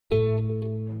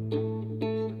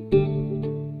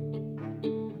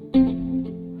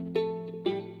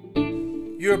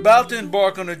You're about to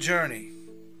embark on a journey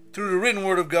through the written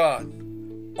word of God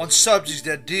on subjects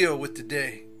that deal with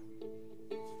today.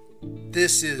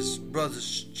 This is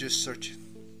Brothers Just Searching.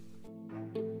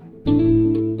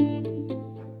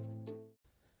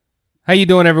 How you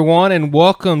doing, everyone, and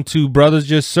welcome to Brothers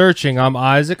Just Searching. I'm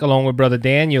Isaac, along with Brother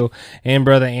Daniel and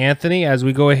Brother Anthony, as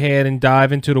we go ahead and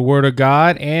dive into the Word of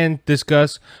God and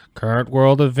discuss current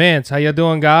world events. How you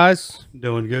doing, guys?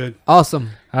 Doing good.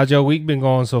 Awesome. How's your week been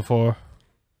going so far?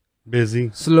 Busy.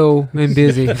 Slow and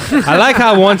busy. I like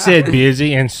how one said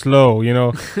busy and slow, you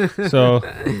know. So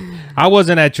I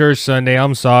wasn't at church Sunday.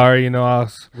 I'm sorry, you know.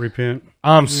 Repent.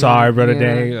 I'm sorry, Brother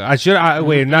yeah. Daniel.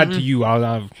 Wait, not to you.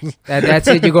 That's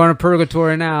it. You're going to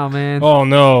purgatory now, man. Oh,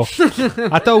 no.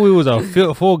 I thought we was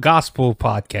a full gospel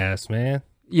podcast, man.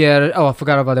 Yeah. Oh, I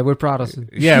forgot about that. We're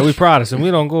Protestant. Yeah, we Protestant. We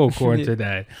don't go according to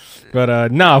that.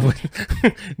 But no,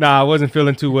 I wasn't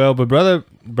feeling too well. But brother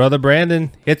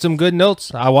Brandon hit some good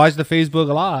notes. I watched the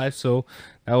Facebook Live, so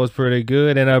that was pretty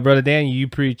good. And Brother Daniel, you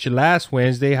preached last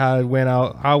Wednesday. How it went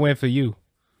out? How it went for you?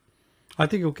 I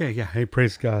think okay. Yeah. Hey,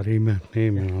 praise God. Amen.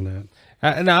 Amen on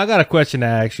that. Now I got a question to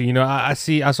ask you. You know, I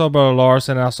saw Brother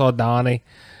Larson and I saw Donnie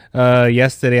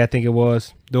yesterday. I think it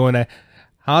was doing that.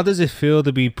 How does it feel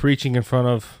to be preaching in front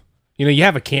of? You know, you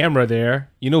have a camera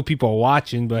there. You know, people are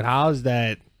watching, but how's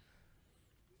that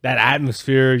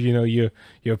atmosphere? You know, you're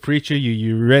a preacher.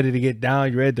 You're ready to get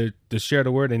down. You're ready to share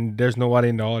the word, and there's nobody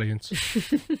in the audience.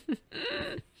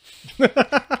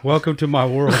 Welcome to my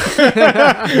world.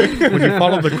 When you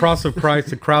follow the cross of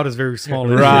Christ, the crowd is very small.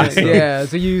 Right. Yeah.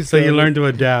 So you learn to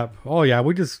adapt. Oh yeah,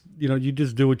 you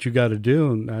just do what you got to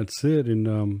do, and that's it.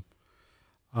 And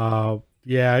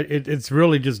yeah, it's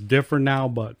really just different now,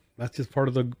 but that's just part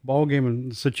of the ball game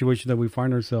and the situation that we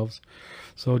find ourselves.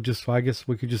 So I guess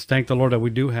we could just thank the Lord that we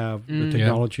do have the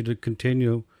technology to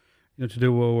continue, to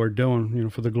do what we're doing,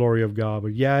 for the glory of God.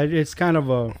 But yeah, it's kind of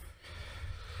a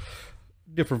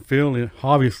different feeling,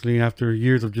 obviously, after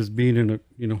years of just being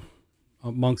in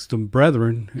amongst the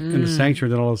brethren in the sanctuary.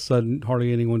 Then all of a sudden,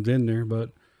 hardly anyone's in there. But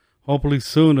hopefully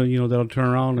soon, that'll turn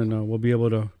around and we'll be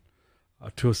able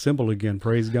to assemble again.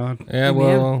 Praise God. Yeah,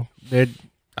 well,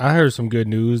 I heard some good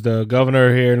news. The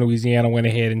governor here in Louisiana went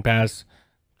ahead and passed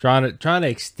trying to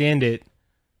extend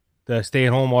the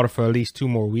stay-at-home order for at least 2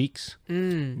 more weeks.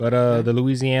 But the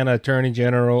Louisiana Attorney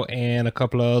General and a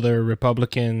couple of other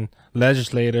Republican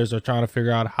legislators are trying to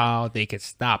figure out how they could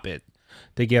stop it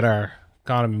to get our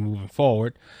economy moving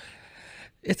forward.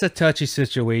 It's a touchy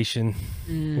situation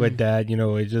with that.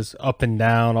 It's just up and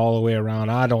down all the way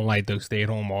around. I don't like those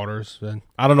stay-at-home orders. And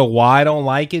I don't know why I don't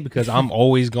like it, because I'm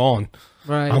always gone.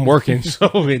 Right. I'm working,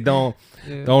 so it don't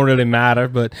really matter.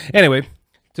 But anyway,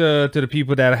 to the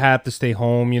people that have to stay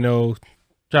home,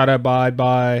 try to abide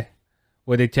by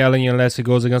what they're telling you, unless it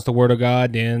goes against the word of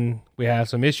God, then we have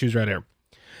some issues right there.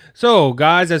 So,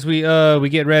 guys, as we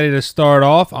get ready to start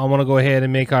off, I want to go ahead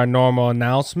and make our normal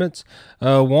announcements.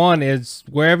 One is,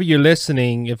 wherever you're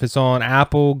listening, if it's on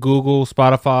Apple, Google,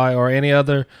 Spotify, or any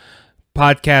other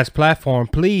podcast platform,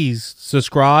 please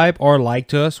subscribe or like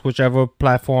to us, whichever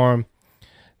platform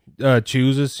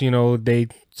chooses. They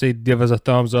say give us a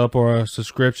thumbs up or a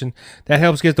subscription. That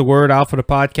helps get the word out for the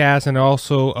podcast, and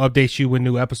also updates you when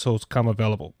new episodes come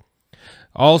available.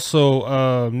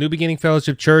 Also, New Beginning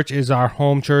Fellowship Church is our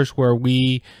home church where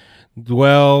we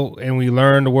dwell and we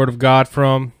learn the Word of God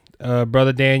from.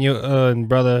 Brother Daniel and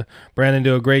Brother Brandon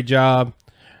do a great job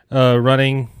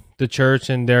running the church,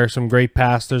 and there are some great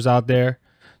pastors out there.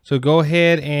 So go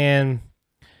ahead, and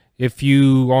if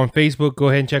you are on Facebook, go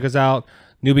ahead and check us out,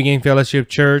 New Beginning Fellowship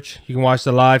Church. You can watch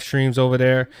the live streams over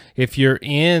there. If you're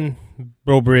in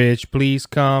Breaux Bridge, please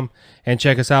come and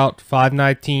check us out,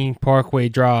 519 Parkway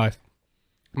Drive.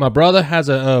 My brother has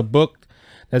a book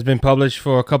that's been published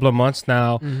for a couple of months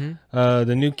now,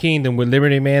 The New Kingdom with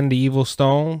Liberty Man and the Evil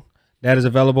Stone. That is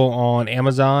available on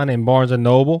Amazon and Barnes &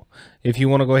 Noble. If you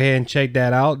want to go ahead and check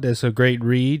that out, that's a great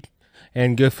read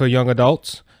and good for young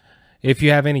adults. If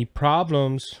you have any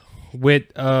problems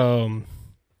with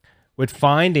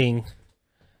finding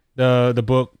the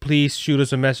book, please shoot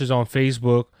us a message on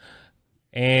Facebook,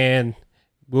 and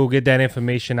we'll get that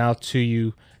information out to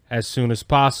you as soon as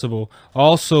possible.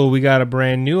 Also, we got a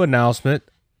brand new announcement.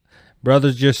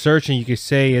 Brothers Just Searching, you could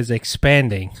say, is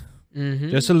expanding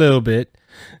just a little bit.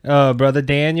 Brother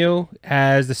Daniel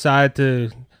has decided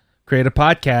to create a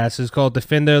podcast. It's called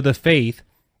Defender of the Faith,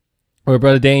 where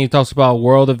Brother Daniel talks about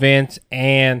world events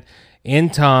and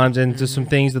end times and just some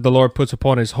things that the Lord puts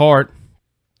upon his heart.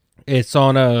 It's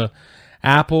on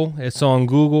Apple, it's on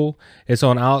Google, it's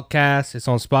on Outcast, it's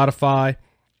on Spotify.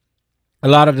 A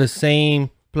lot of the same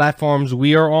platforms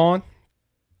we are on.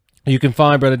 You can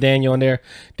find Brother Daniel on there,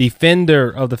 Defender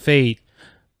of the Faith.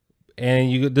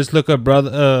 And you just look up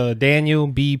Brother Daniel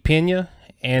B. Pena,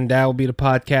 and that will be the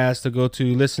podcast to go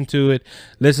to. Listen to it.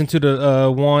 Listen to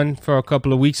the one for a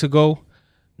couple of weeks ago.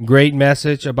 Great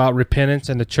message about repentance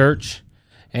and the church.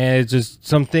 And it's just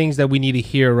some things that we need to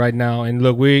hear right now. And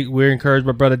look, we're encouraged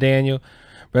by Brother Daniel.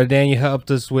 Brother Daniel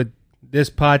helped us with this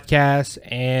podcast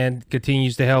and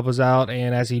continues to help us out.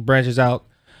 And as he branches out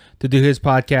to do his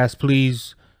podcast,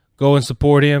 please go and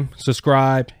support him,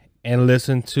 subscribe, and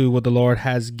listen to what the Lord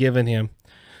has given him.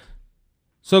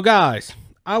 So, guys,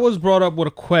 I was brought up with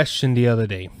a question the other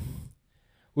day.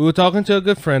 We were talking to a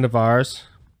good friend of ours,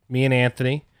 me and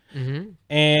Anthony,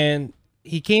 and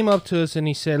he came up to us and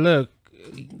he said, look,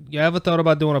 you ever thought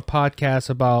about doing a podcast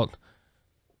about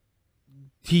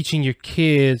teaching your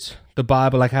kids the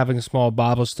Bible, like having small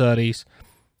Bible studies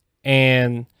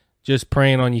and just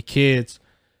praying on your kids?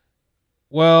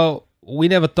 Well, we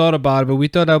never thought about it, but we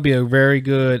thought that would be a very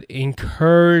good,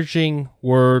 encouraging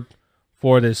word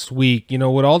for this week. You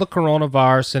know, with all the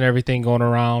coronavirus and everything going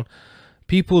around,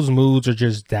 people's moods are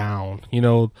just down. You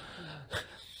know,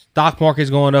 stock market's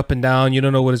going up and down. You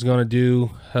don't know what it's going to do.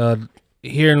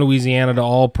 Here in Louisiana, the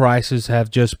oil prices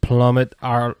have just plummeted.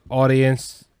 Our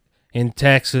audience in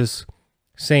Texas,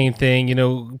 same thing. You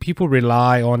know, people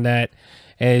rely on that,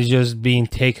 and it's just being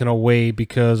taken away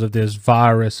because of this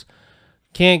virus.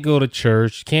 Can't go to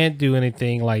church, can't do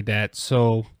anything like that.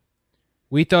 So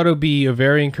we thought it would be a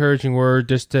very encouraging word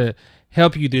just to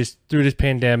help you through this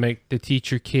pandemic, to teach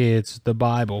your kids the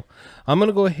Bible. I'm going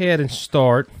to go ahead and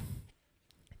start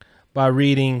by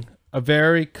reading a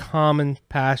very common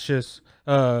passage,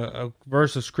 a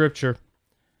verse of scripture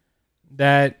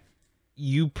that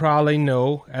you probably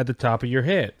know at the top of your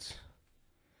heads.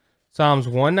 Psalms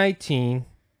 119.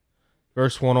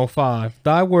 Verse 105,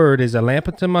 thy word is a lamp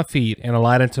unto my feet and a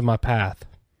light unto my path.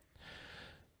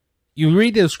 You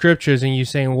read those scriptures and you're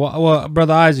saying, well,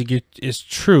 Brother Isaac, it's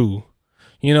true.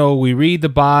 You know, we read the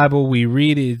Bible, we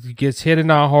read it, it gets hit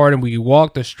in our heart, and we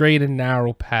walk the straight and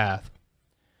narrow path.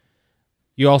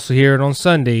 You also hear it on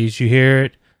Sundays. You hear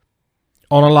it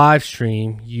on a live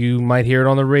stream. You might hear it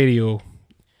on the radio.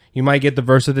 You might get the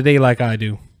verse of the day like I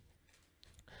do.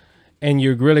 And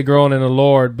you're really growing in the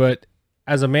Lord, but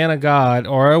as a man of God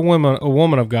or a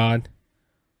woman of God,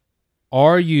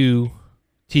 are you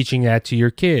teaching that to your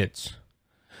kids?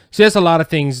 See, that's a lot of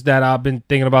things that I've been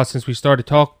thinking about since we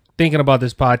started thinking about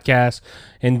this podcast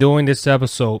and doing this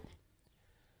episode.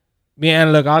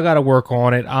 Man, look, I got to work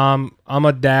on it. I'm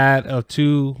a dad of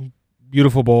 2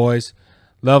 beautiful boys,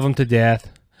 love them to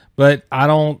death, but I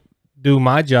don't do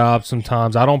my job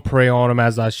sometimes. I don't pray on them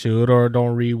as I should, or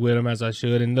don't read with them as I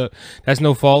should. And look, that's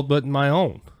no fault but my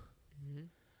own.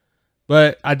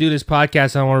 But I do this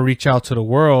podcast. I want to reach out to the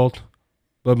world.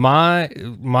 But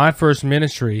my first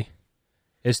ministry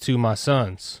is to my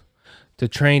sons, to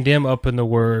train them up in the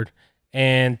Word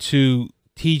and to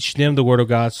teach them the Word of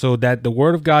God, so that the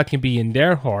Word of God can be in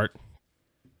their heart,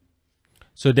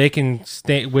 so they can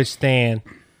withstand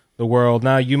the world.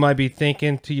 Now, you might be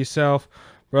thinking to yourself,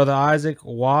 Brother Isaac,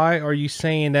 why are you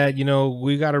saying that? You know,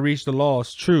 we got to reach the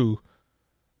lost. True,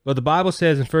 but the Bible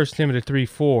says in 1 Timothy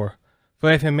 3:4.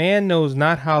 For if a man knows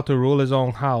not how to rule his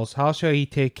own house, how shall he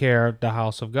take care of the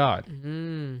house of God,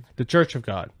 the church of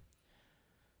God?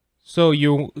 So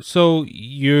you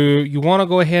want to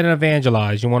go ahead and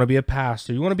evangelize. You want to be a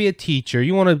pastor. You want to be a teacher.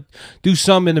 You want to do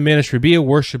something in the ministry. Be a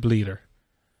worship leader.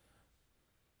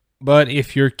 But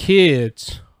if your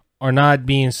kids are not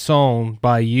being sown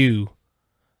by you,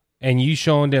 and you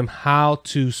showing them how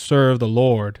to serve the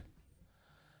Lord,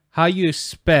 how you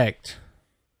expect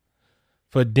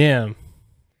for them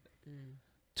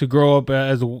to grow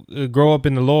up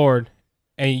in the Lord,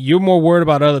 and you're more worried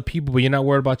about other people, but you're not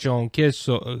worried about your own kids.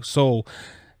 So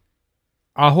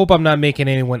I hope I'm not making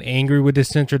anyone angry with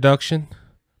this introduction,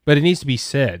 but it needs to be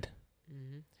said.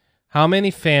 How many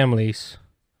families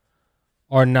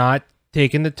are not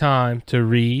taking the time to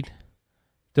read,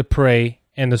 to pray,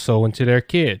 and to sow into their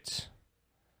kids?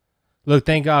 Look,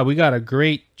 thank God we got a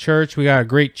great church. We got a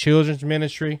great children's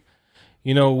ministry.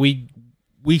 You know, we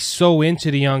sow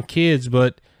into the young kids,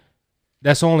 but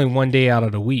that's only one day out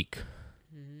of the week.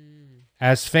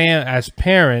 As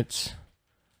parents,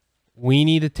 we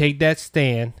need to take that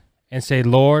stand and say,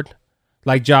 Lord,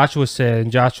 like Joshua said in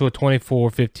Joshua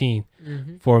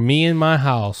 24:15, for me and my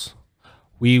house,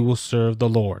 we will serve the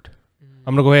Lord.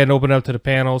 I'm going to go ahead and open it up to the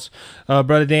panels.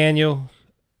 Brother Daniel,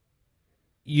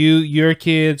 your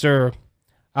kids are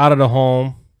out of the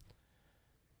home.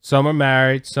 Some are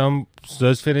married. Some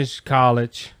just finished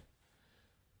college.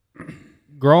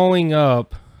 Growing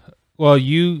up, well,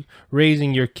 you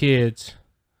raising your kids,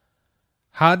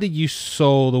 how did you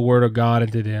sow the word of God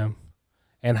into them?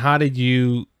 And how did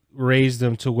you raise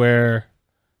them to where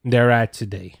they're at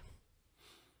today?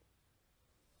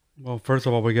 Well, first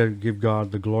of all, we got to give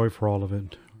God the glory for all of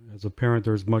it. As a parent,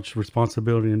 there's much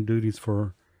responsibility and duties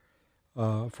for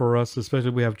us, especially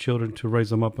if we have children, to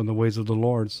raise them up in the ways of the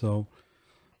Lord. So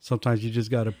sometimes you just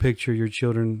got to picture your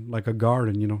children like a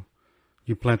garden.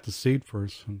 You plant the seed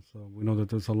first, and so we know that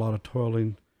there's a lot of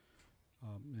toiling,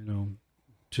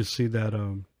 to see that,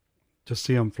 to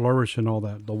see them flourish and all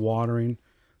that, the watering,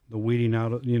 the weeding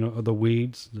out of the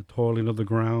weeds, the toiling of the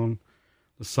ground,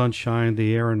 the sunshine,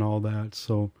 the air, and all that.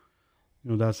 So,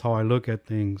 that's how I look at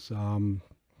things.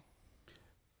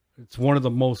 It's one of the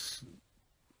most,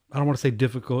 I don't want to say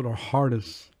difficult or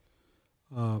hardest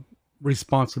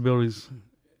responsibilities,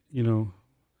 in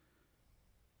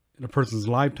a person's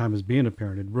lifetime is being a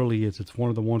parent. It really is. It's one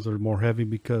of the ones that are more heavy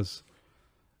because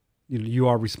you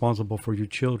are responsible for your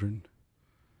children.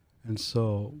 And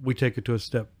so we take it to a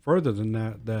step further than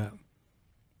that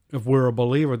if we're a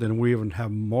believer, then we even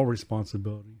have more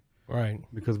responsibility. Right.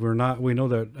 Because we know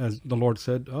that, as the Lord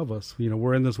said of us,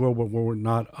 we're in this world, but we're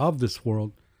not of this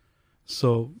world.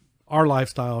 So our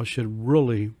lifestyle should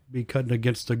really be cutting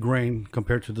against the grain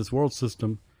compared to this world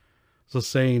system. So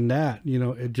saying that,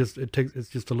 it's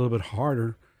just a little bit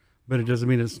harder, but it doesn't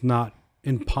mean it's not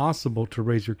impossible to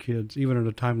raise your kids, even at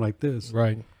a time like this.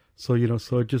 Right. So,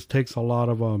 so it just takes a lot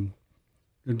of,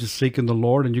 just seeking the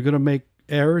Lord, and you're going to make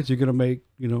errors. You're going to make,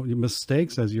 your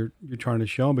mistakes as you're trying to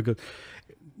show them, because,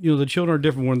 the children are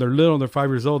different. When they're little, they're 5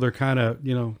 years old, they're kind of,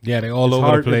 yeah, they're all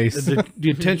over the place.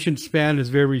 The attention span is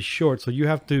very short. So you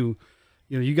have to,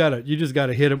 you just got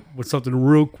to hit them with something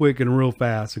real quick and real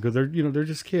fast, because they're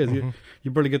just kids. Mm-hmm.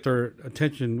 You barely get their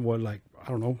attention,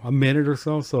 a minute or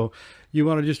so. So you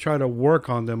want to just try to work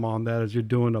on them on that as you're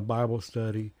doing a Bible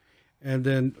study. And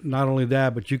then not only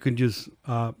that, but you can just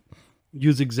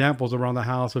use examples around the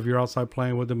house. If you're outside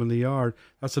playing with them in the yard,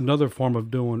 that's another form of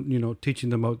doing, teaching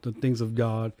them about the things of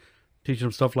God, teaching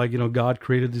them stuff like, God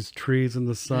created these trees and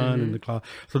the sun and the cloud.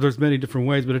 So there's many different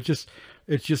ways, but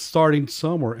it's just starting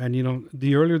somewhere. And,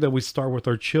 the earlier that we start with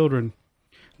our children,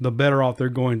 the better off they're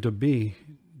going to be.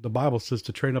 The Bible says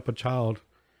to train up a child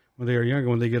when they are younger.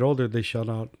 When they get older, they shall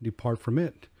not depart from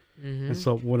it. Mm-hmm. And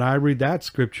so when I read that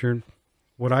scripture,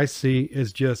 what I see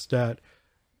is just that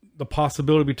the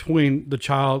possibility between the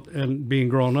child and being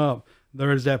grown up,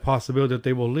 there is that possibility that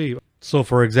they will leave. So,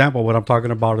 for example, what I'm talking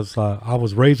about is I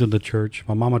was raised in the church.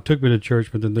 My mama took me to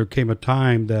church, but then there came a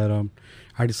time that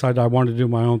I decided I wanted to do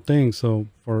my own thing. So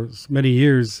for many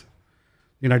years,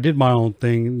 I did my own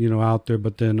thing, out there.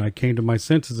 But then I came to my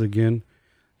senses again,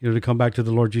 to come back to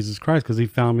the Lord Jesus Christ, because he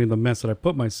found me in the mess that I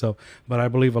put myself. But I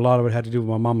believe a lot of it had to do with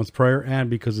my mama's prayer and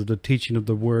because of the teaching of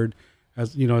the word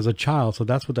as a child. So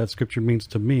that's what that scripture means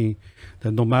to me,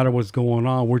 that no matter what's going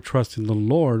on, we're trusting the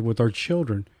Lord with our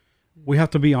children. We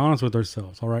have to be honest with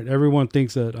ourselves. All right. Everyone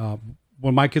thinks that,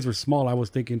 when my kids were small, I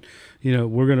was thinking,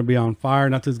 we're going to be on fire.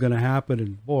 Nothing's going to happen.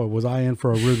 And boy, was I in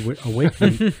for a rude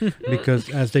awakening, because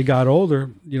as they got older,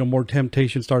 more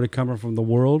temptation started coming from the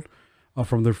world,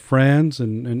 from their friends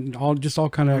and all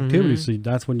kind of activities. So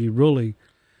that's when you really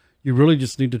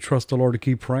just need to trust the Lord to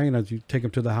keep praying as you take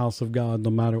them to the house of God,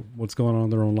 no matter what's going on in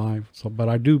their own life. So, but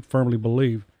I do firmly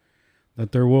believe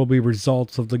that there will be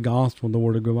results of the gospel and the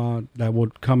word of God that will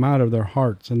come out of their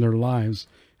hearts and their lives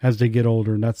as they get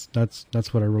older. And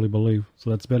that's what I really believe. So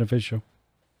that's beneficial.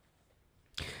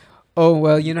 Oh,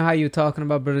 well, you know how you were talking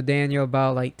about, Brother Daniel,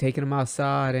 about like taking them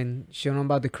outside and showing them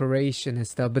about the creation and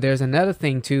stuff. But there's another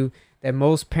thing too that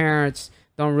most parents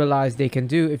don't realize they can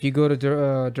do. If you go to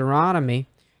Deuteronomy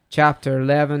chapter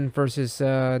 11 verses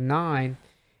 9,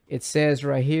 it says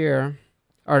right here,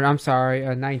 or I'm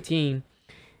sorry, 19.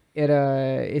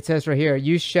 It says right here,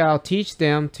 you shall teach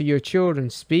them to your children,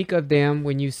 speak of them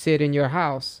when you sit in your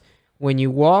house, when you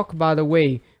walk by the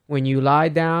way, when you lie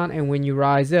down, and when you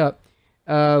rise up,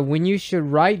 when you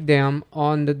should write them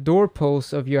on the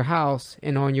doorposts of your house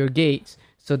and on your gates,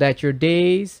 so that your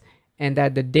days and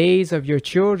that the days of your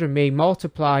children may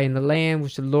multiply in the land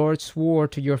which the Lord swore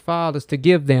to your fathers to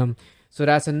give them. So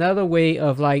that's another way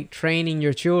of like training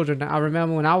your children. I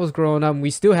remember when I was growing up, and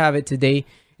we still have it today.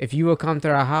 If you will come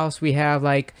to our house, we have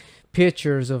like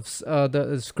pictures of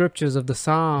the scriptures of the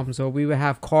Psalms, or we would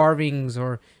have carvings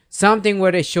or something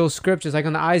where they show scriptures, like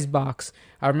on the ice box.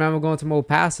 I remember going to my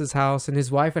pastor's house, and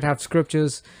his wife would have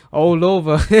scriptures all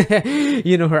over,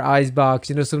 her ice box.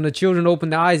 So when the children open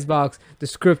the ice box, the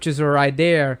scriptures are right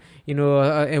there,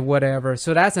 and whatever.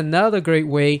 So that's another great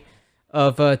way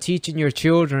of teaching your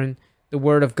children the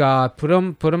word of God. Put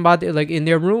them by like in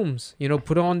their rooms,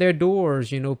 put it on their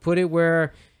doors, put it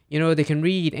where, You know, they can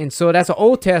read. And so that's an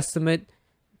Old Testament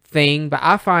thing, but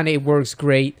I find it works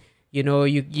great. You know,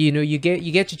 you get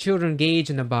your children engaged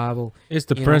in the Bible. It's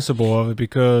the principle of it,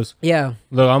 because Yeah.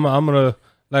 look, I'm gonna,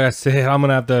 like I said, I'm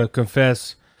gonna have to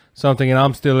confess something, and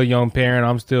I'm still a young parent.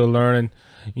 I'm still learning.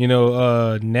 You know,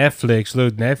 Netflix.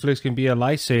 Look, Netflix can be a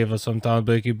lifesaver sometimes,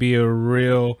 but it could be a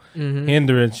real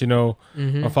hindrance. You know,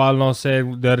 my father-in-law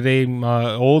said the other day,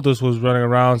 my oldest was running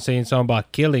around saying something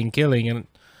about killing, and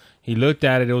he looked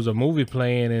at it. It was a movie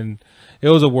playing, and it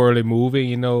was a worldly movie.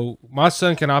 You know, my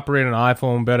son can operate an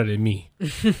iPhone better than me.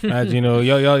 As you know,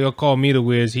 y'all call me the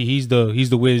Wiz. He's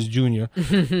the Wiz Junior.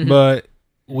 But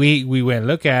we went and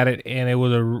look at it, and it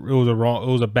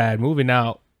was a bad movie.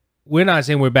 Now, we're not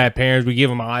saying we're bad parents. We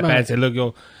give him an iPad and say, look,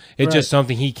 yo, it's just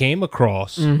something he came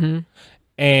across.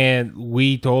 And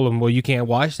we told him, well, you can't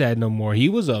watch that no more. He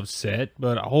was upset,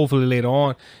 but hopefully later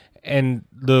on. And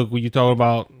look, when you talk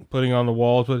about putting on the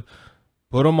walls,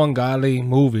 put them on godly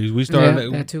movies. We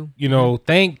started, that too. You know,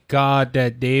 thank God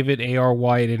that David A.R.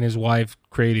 White and his wife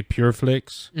created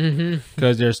PureFlix,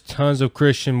 because there's tons of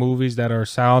Christian movies that are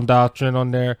sound doctrine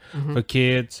on there for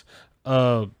kids.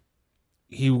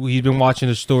 He's been watching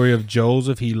the story of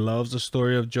Joseph. He loves the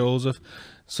story of Joseph.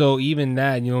 So even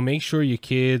that, you know, make sure your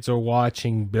kids are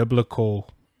watching biblical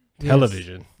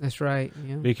television. That's right.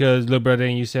 Yeah. Because, look, brother,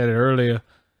 and you said it earlier,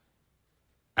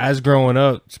 as growing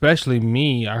up, especially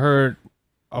me, I heard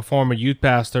a former youth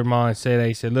pastor of mine say that.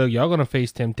 He said, look, y'all going to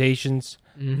face temptations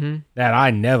that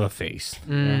I never faced.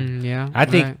 Yeah. I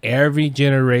think every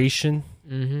generation,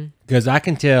 because I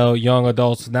can tell young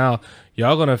adults now,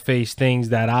 y'all going to face things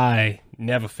that I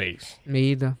never faced.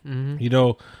 Me either. You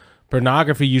know,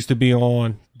 pornography used to be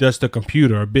on just a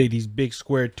computer, these big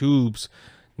square tubes.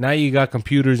 Now you got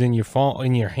computers in your phone,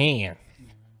 in your hand.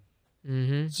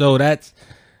 So that's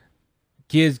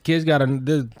kids got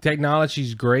the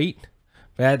technology's great,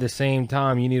 but at the same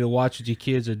time, you need to watch what your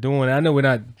kids are doing. I know we're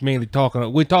not mainly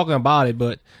we're talking about it,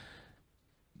 but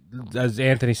as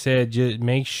Anthony said, just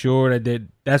make sure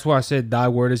that's why I said thy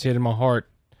word is hid in my heart.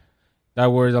 Thy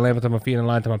word is a lamp unto my feet and a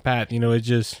light to my path. You know, it's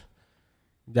just,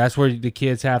 that's where the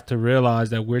kids have to realize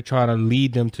that we're trying to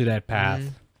lead them to that path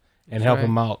and help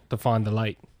them out to find the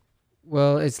light.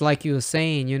 Well, it's like you were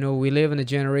saying, you know, we live in a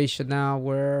generation now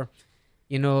where,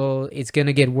 you know, it's going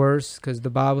to get worse, because the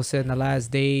Bible said in the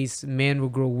last days, men will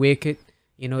grow wicked.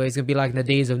 You know, it's going to be like in the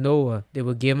days of Noah. They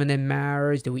were given in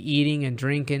marriage, they were eating and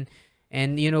drinking.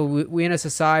 And, you know, we're in a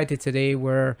society today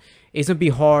where it's going to be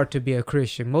hard to be a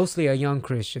Christian, mostly a young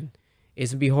Christian.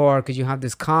 It's going to be hard because you have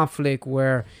this conflict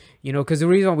where, you know, because the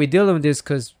reason why we're dealing with this,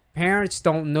 because parents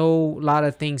don't know a lot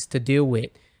of things to deal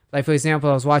with. Like, for example,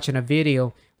 I was watching a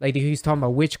video, like he was talking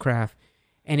about witchcraft,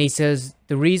 and he says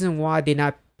the reason why they're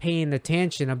not paying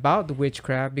attention about the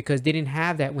witchcraft, because they didn't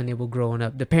have that when they were growing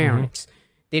up. The parents,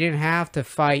 they didn't have to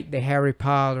fight the Harry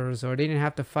Potters, or they didn't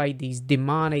have to fight these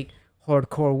demonic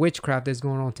hardcore witchcraft that's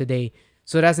going on today.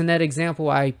 So that's another example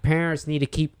why parents need to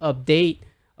keep update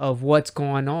of what's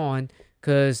going on,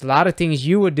 because a lot of things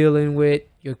you were dealing with,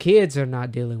 your kids are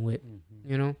not dealing with,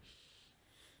 you know.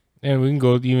 And we can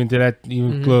go even to that,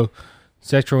 even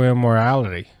sexual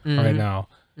immorality right now.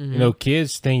 You know,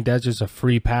 kids think that's just a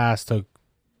free pass to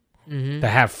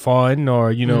have fun,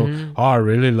 or, you know, oh, I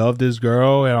really love this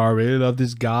girl and I really love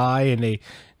this guy, and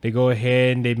they go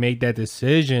ahead and they make that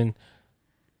decision.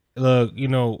 Look, you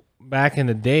know, back in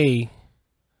the day,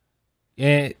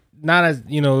 and not as,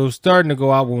 you know, it was starting to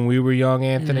go out when we were young,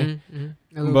 Anthony,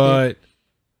 but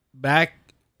back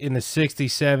in the 60s,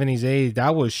 70s, 80s,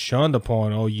 that was shunned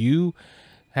upon. Oh, you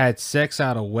had sex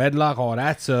out of wedlock. Oh,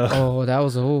 that's that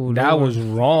was that was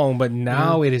wrong. But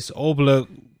now it is open. Look,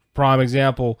 prime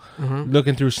example.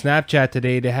 Looking through Snapchat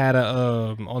today, they had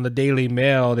on the Daily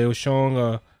Mail, they were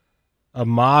showing a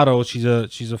model. She's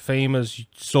a famous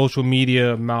social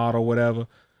media model, whatever.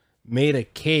 Made a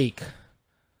cake,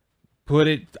 put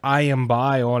it "I am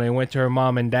bi" on it, went to her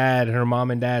mom and dad, and her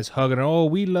mom and dad's hugging her. Oh,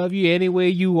 we love you any way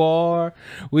you are.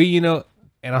 We, you know,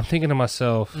 and I'm thinking to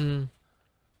myself,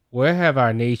 where have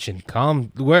our nation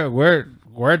come? Where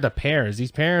are the parents?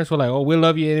 These parents were like, oh, we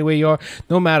love you any way you are,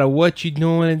 no matter what you're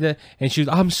doing. And she was,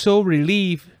 I'm so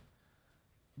relieved.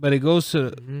 But it goes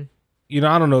to, you know,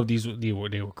 I don't know if they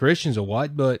were Christians or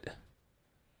what, but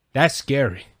that's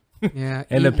scary. Yeah.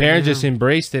 And the parents just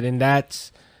embraced it, and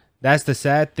that's the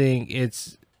sad thing.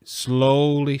 It's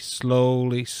slowly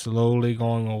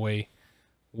going away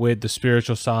with the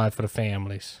spiritual side for the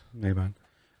families. Amen.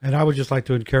 And I would just like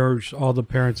to encourage all the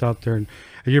parents out there, and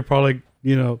you're probably,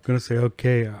 you know, going to say,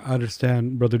 okay, I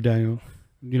understand, Brother Daniel,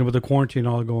 you know, with the quarantine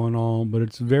all going on, but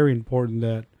it's very important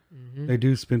that They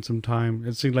do spend some time.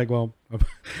 It seems like, well,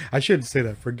 I shouldn't say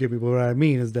that. Forgive me. But what I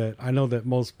mean is that I know that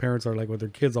most parents are like with their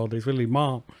kids all day, especially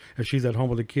mom, if she's at home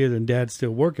with the kids and dad's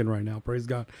still working right now, praise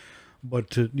God. But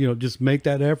to, just make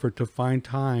that effort to find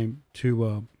time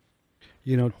to,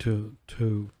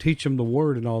 to teach them the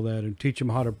word and all that, and teach them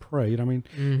how to pray. You know what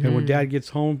I mean? And when dad gets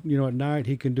home, at night,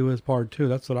 he can do his part too.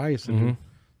 That's what I used to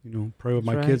do, pray with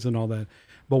my kids and all that.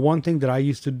 But one thing that I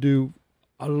used to do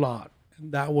a lot,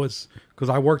 that was because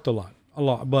I worked a lot.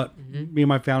 But me and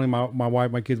my family, my wife,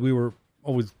 my kids, we were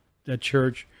always at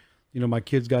church. My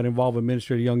kids got involved in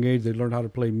ministry at a young age. They learned how to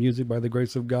play music by the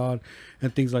grace of God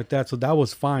and things like that. So that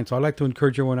was fine. So I like to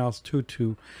encourage everyone else too,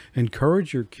 to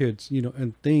encourage your kids,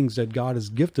 and things that God has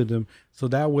gifted them. So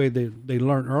that way they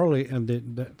learn early, and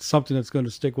that's something that's going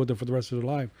to stick with them for the rest of their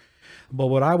life. But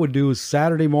what I would do is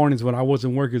Saturday mornings when I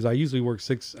wasn't working, because I usually work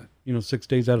 6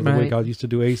 days out of the week. I used to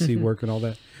do AC work and all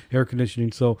that, air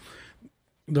conditioning. So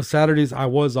the Saturdays I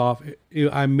was off,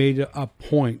 I made a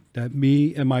point that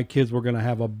me and my kids were going to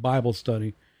have a Bible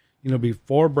study,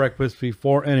 before breakfast,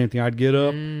 before anything. I'd get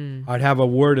up, I'd have a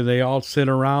word, and they all sit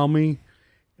around me.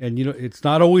 And, it's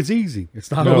not always easy. It's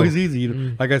not always easy.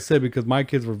 Like I said, because my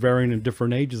kids were varying in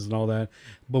different ages and all that.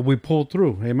 But we pulled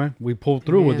through. Amen. We pulled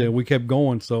through with it. We kept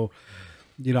going. So,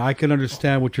 I can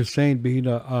understand what you're saying. Being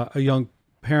a young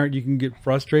parent, you can get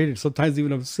frustrated, sometimes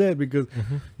even upset, because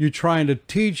you're trying to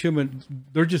teach them, and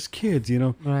they're just kids,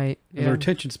 Right. And their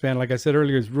attention span, like I said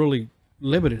earlier, is really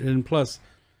limited. And plus,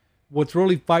 what's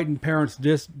really fighting parents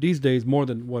these days more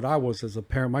than what I was as a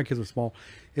parent, my kids were small,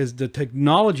 is the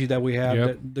technology that we have,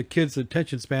 that the kids'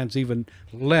 attention span's even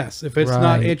less. If it's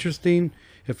not interesting,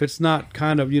 if it's not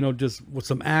kind of, just with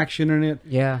some action in it,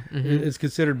 it's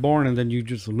considered boring, and then you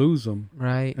just lose them.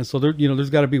 Right. And so there, there's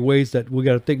got to be ways that we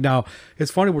got to think. Now,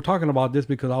 it's funny we're talking about this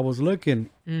because I was looking,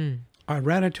 I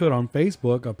ran into it on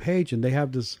Facebook, a page, and they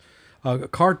have this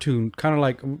cartoon, kind of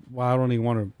like, well, I don't even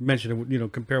want to mention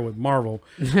it, compare with Marvel,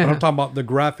 but I'm talking about the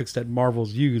graphics that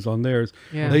Marvel's use on theirs.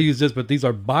 They use this, but these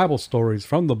are Bible stories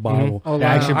from the Bible. Oh,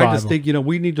 wow. I just think,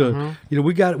 we need to,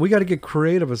 we got to get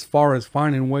creative as far as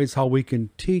finding ways how we can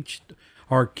teach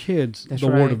our kids the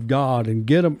Word of God and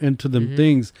get them into them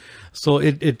things. So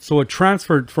it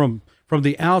transferred from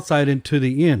the outside into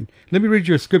the in. Let me read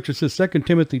you a scripture. It says 2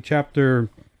 Timothy chapter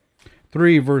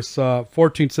 3 verse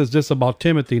 14 says this about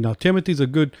Timothy. Now Timothy's a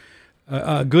good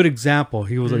example.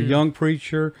 He was a young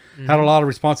preacher, had a lot of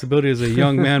responsibility as a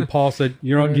young man. Paul said,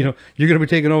 you're going to be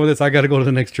taking over this. I got to go to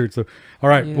the next church. So, all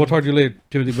right, we'll talk to you later,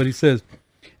 Timothy. But it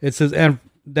says, and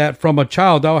that from a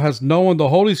child thou hast known the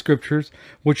holy scriptures,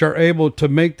 which are able to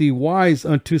make thee wise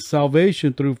unto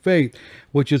salvation through faith,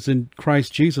 which is in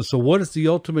Christ Jesus. So what is the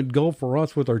ultimate goal for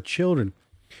us with our children?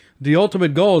 The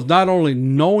ultimate goal is not only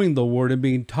knowing the word and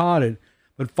being taught it,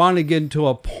 but finally getting to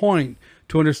a point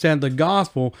to understand the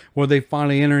gospel where they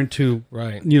finally enter into,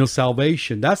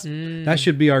 salvation. That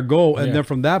should be our goal. And then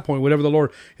from that point, whatever the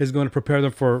Lord is going to prepare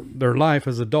them for their life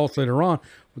as adults later on,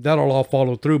 that'll all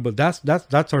follow through. But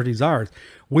that's our desires.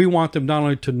 We want them not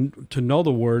only to know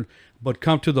the word, but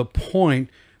come to the point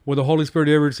where the Holy Spirit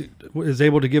is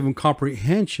able to give them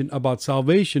comprehension about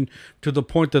salvation to the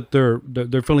point that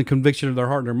they're feeling conviction in their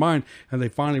heart and their mind, and they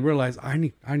finally realize, I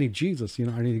need Jesus.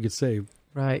 I need to get saved.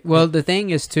 Right. Well, the thing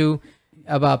is too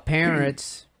about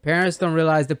parents. Parents don't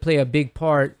realize they play a big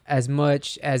part as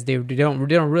much as they don't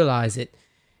realize it.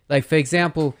 Like, for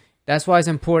example, that's why it's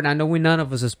important. I know none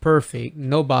of us is perfect.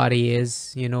 Nobody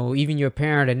is. Even your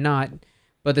parent and not.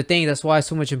 But the thing, that's why it's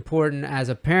so much important as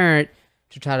a parent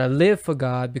to try to live for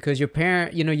God, because your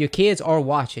parent, your kids are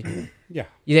watching you.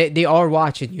 They are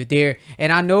watching you there.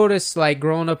 And I noticed, like,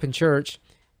 growing up in church,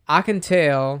 I can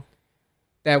tell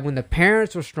that when the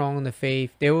parents were strong in the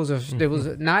faith, there was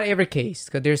not every case,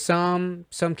 because there's some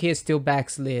kids still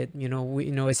backslid.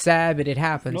 It's sad, but it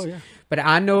happens. But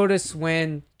I notice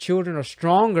when children are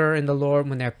stronger in the Lord,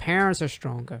 when their parents are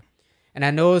stronger, and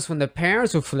I notice when the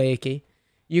parents were flaky,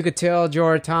 you could tell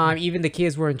during time, even the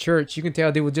kids were in church, you can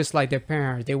tell they were just like their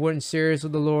parents. They weren't serious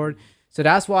with the Lord. So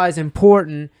that's why it's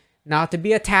important not to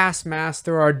be a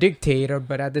taskmaster or a dictator,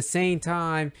 but at the same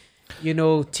time,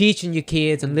 teaching your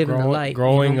kids and living the light.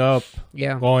 Growing up,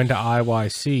 going to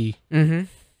IYC,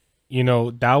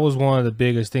 that was one of the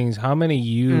biggest things. How many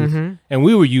youth, and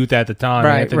we were youth at the time,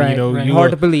 right, Anthony, right.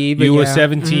 Hard to believe. You were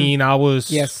 17, I was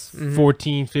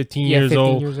 14, 15 years 15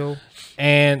 old. years old.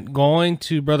 And going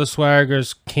to Brother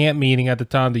Swagger's camp meeting at the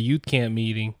time, the youth camp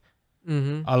meeting,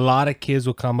 a lot of kids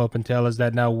will come up and tell us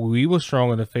that now we were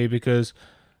strong in the faith because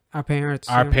our parents.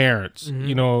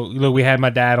 Look, we had my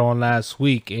dad on last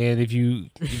week, and if you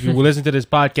listen to this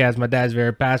podcast, my dad's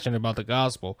very passionate about the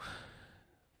gospel.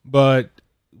 But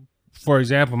for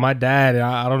example, my dad,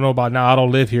 I don't know about now, I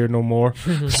don't live here no more.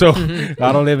 So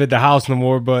I don't live at the house no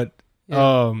more, but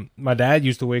my dad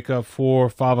used to wake up 4 or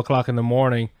 5 o'clock in the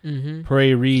morning,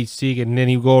 pray, read, seek, and then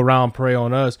he'd go around pray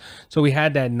on us. So we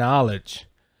had that knowledge.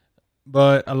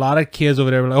 But a lot of kids over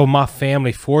there were like, oh, my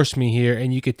family forced me here.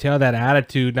 And you could tell that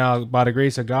attitude now, by the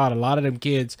grace of God. A lot of them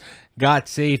kids got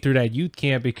saved through that youth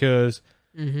camp because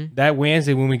that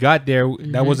Wednesday when we got there,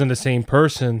 that wasn't the same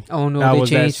person. Oh, no, that they was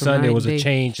that changed from Sunday. It night was and a day.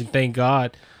 change, and thank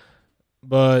God.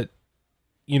 But,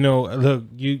 you know, look,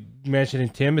 you mentioned in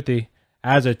Timothy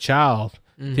as a child.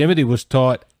 Timothy was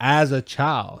taught as a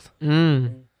child.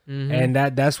 And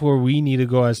that's where we need to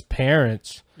go as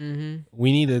parents.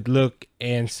 We need to look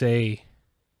and say,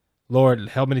 Lord,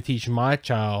 help me to teach my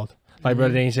child. Like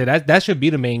Brother Dane said, that should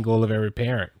be the main goal of every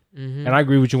parent. And I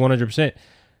agree with you 100%.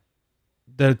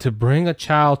 To bring a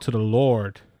child to the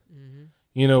Lord,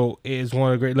 you know, is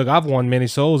one of the great. Look, I've won many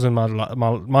souls in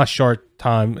my short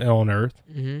time on earth.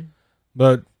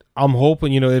 But I'm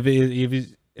hoping, you know, if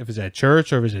it's at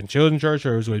church or if it's in children's church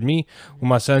or if it's with me, when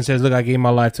my son says, look, I gave my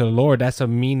life to the Lord, that's a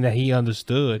mean that he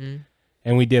understood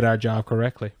and we did our job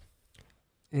correctly.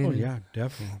 Oh yeah,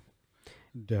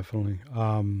 definitely.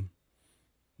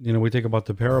 You know, we think about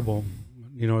the parable.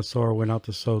 You know, a sower went out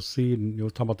to sow seed, and you know,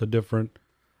 talk about the different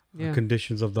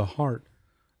conditions of the heart.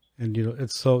 And you know,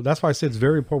 it's so that's why I say it's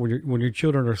very important when your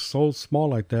children are so small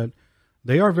like that,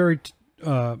 they are very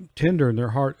tender in their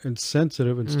heart and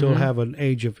sensitive, and still have an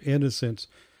age of innocence.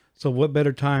 So what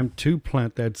better time to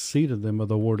plant that seed of them of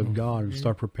the Word of God and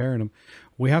start preparing them?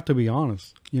 We have to be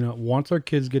honest. You know, once our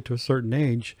kids get to a certain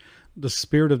age, the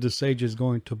spirit of this age is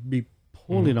going to be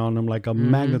pulling on them like a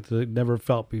magnet that they never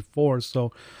felt before.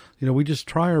 So, you know, we just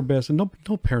try our best. And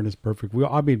no parent is perfect.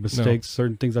 I made mistakes,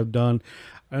 certain things I've done.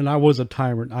 And I was a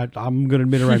tyrant. I'm going to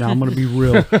admit it right now. I'm going to be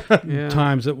real.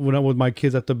 Times that when I was with my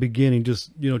kids at the beginning,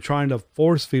 just, you know, trying to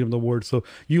force feed them the Word. So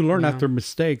you learn after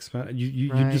mistakes, man. You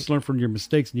just learn from your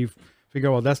mistakes, and you figure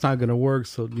out, well, that's not going to work.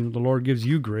 So, you know, the Lord gives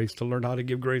you grace to learn how to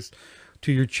give grace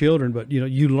to your children. But, you know,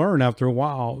 you learn after a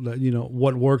while that, you know,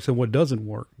 what works and what doesn't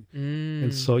work.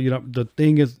 And so, you know, the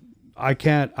thing is, I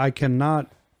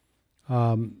cannot,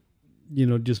 you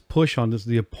know, just push on this,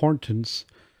 the importance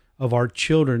of our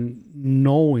children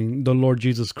knowing the Lord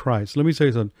Jesus Christ. Let me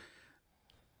say something.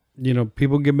 You know,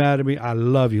 people get mad at me. I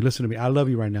love you. Listen to me. I love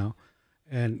you right now.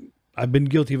 And I've been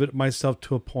guilty of it myself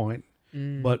to a point.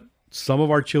 But some of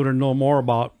our children know more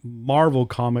about Marvel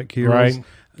comic heroes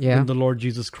than the Lord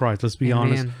Jesus Christ. Let's be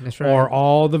honest. That's right. Or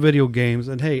all the video games.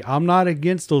 And hey, I'm not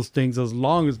against those things as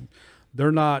long as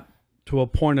they're not to a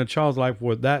point in a child's life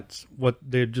where that's what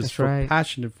they're just so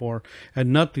passionate for,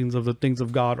 and nothing's of the things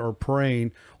of God, or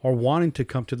praying or wanting to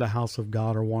come to the house of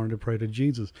God, or wanting to pray to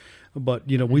Jesus. But,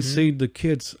 you know, we see the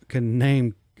kids can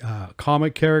name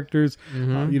comic characters,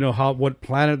 you know, what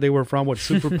planet they were from, what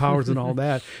superpowers and all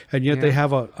that. And yet they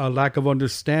have a lack of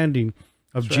understanding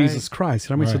of Jesus Christ.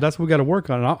 I mean, so that's what we got to work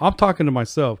on. And I'm talking to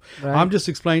myself. I'm just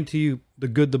explaining to you the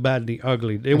good, the bad, and the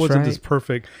ugly. It wasn't this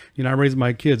perfect. You know, I raised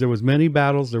my kids. There was many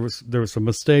battles. There was some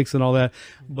mistakes and all that,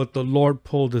 but the Lord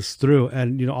pulled us through.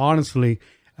 And, you know, honestly,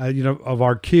 you know, of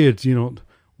our kids, you know,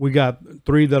 we got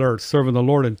 3 that are serving the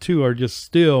Lord and 2 are just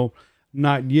still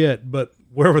not yet, but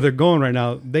wherever they're going right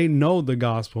now, they know the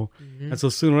gospel. And so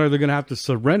sooner or later, they're going to have to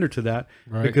surrender to that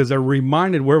because they're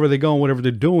reminded wherever they go and whatever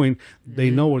they're doing,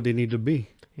 they know where they need to be.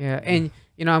 Yeah. And,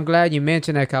 you know, I'm glad you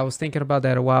mentioned that. 'Cause I was thinking about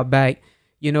that a while back,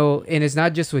 you know, and it's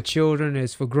not just for children,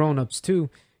 it's for grown-ups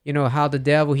too. You know, how the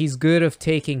devil, he's good of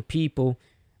taking people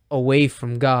away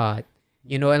from God.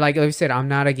 You know, and like I said, I'm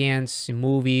not against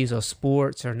movies or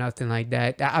sports or nothing like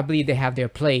that. I believe they have their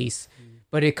place,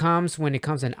 but it comes when it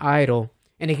comes an idol.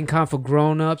 And it can come for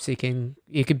grown-ups. It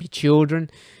could be children.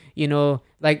 You know,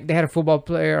 like they had a football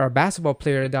player or a basketball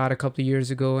player that died a couple of years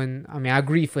ago. And I mean, I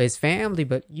agree for his family,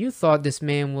 but you thought this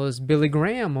man was Billy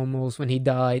Graham almost when he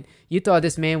died. You thought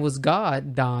this man was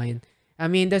God dying. I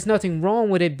mean, there's nothing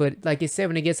wrong with it. But like you said,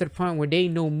 when it gets to the point where they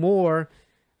know more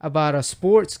about a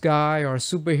sports guy or a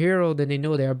superhero than they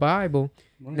know their Bible,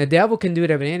 the devil can do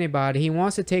that with anybody. He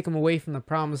wants to take them away from the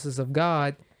promises of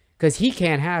God because he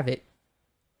can't have it.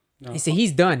 He said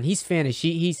he's done. He's finished.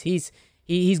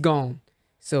 He's gone.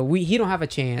 So he don't have a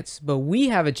chance, but we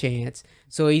have a chance.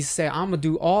 So he said, I'm gonna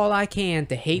do all I can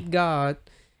to hate God,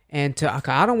 and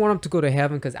I don't want him to go to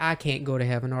heaven because I can't go to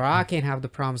heaven, or I can't have the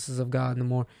promises of God no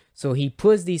more. So he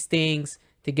puts these things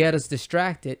to get us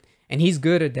distracted, and he's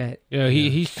good at that. Yeah,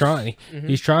 he's trying.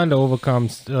 He's trying to overcome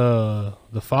the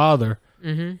Father.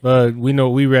 But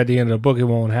we read the end of the book. It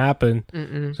won't happen.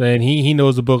 So, and he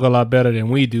knows the book a lot better than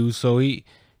we do. So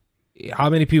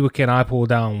how many people can I pull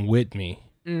down with me?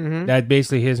 That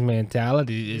basically his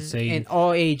mentality is saying. In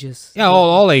all ages. Yeah,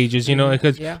 all ages, you know,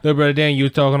 because Yeah. look, brother Dan, you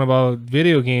talking about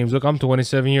video games. Look, I'm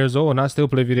 27 years old and I still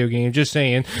play video games. Just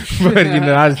saying, but you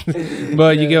know,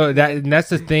 but you get that. And that's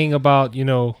the thing about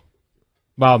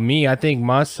about me. I think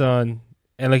my son,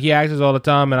 and like he asks us all the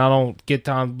time, and I don't get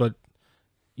time, but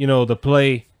to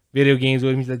play video games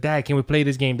with him. He's like, Dad, can we play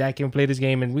this game? Dad, can we play this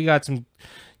game? And we got some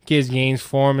kids games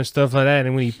for him and stuff like that.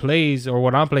 And when he plays or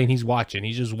when I'm playing, he's watching.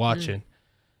 He's just watching.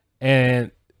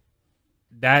 And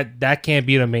that can't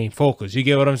be the main focus. You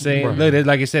get what I'm saying? Right.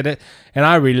 Like I said, and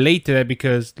I relate to that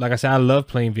because, like I said, I love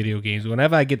playing video games.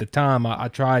 Whenever I get the time, I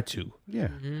try to. Yeah.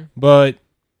 But,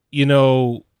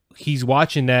 he's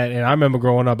watching that. And I remember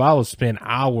growing up, I would spend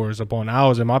hours upon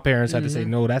hours. And my parents had to say,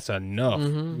 no, that's enough.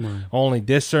 Only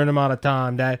this certain amount of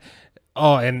time.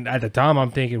 And at the time,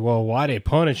 I'm thinking, well, why are they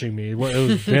punishing me? Well, it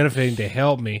was benefiting to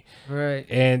help me. Right.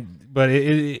 But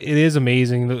it is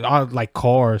amazing. Like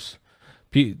cars.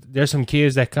 There's some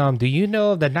kids that come. Do you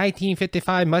know the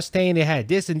 1955 Mustang? They had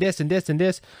this and this and this and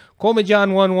this. Call me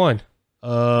John 11.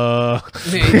 They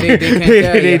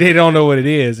don't know what it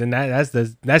is, and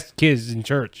that's kids in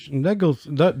church. And that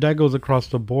goes across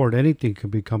the board. Anything could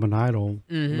become an idol,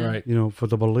 right? For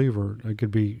the believer, it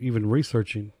could be even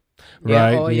researching,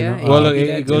 right? Oh, yeah. Well, look,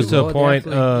 it goes to a point.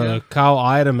 Kyle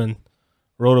Idleman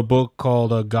wrote a book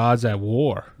called "Gods at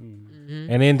War."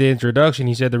 And in the introduction,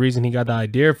 he said the reason he got the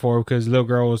idea for it because the little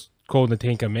girl was quoting the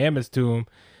Ten Commandments to him.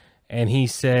 And he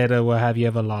said, well, have you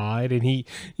ever lied? And he,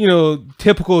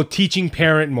 typical teaching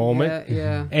parent moment.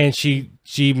 Yeah. And she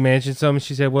mentioned something.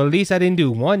 She said, well, at least I didn't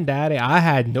do one, Daddy. I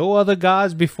had no other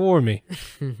gods before me.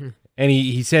 And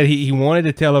he said he wanted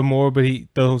to tell her more, but the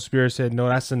Holy Spirit said, no,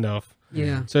 that's enough.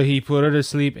 Yeah. So he put her to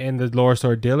sleep, and the Lord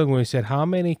started dealing with her. He said, how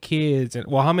many kids,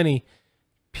 how many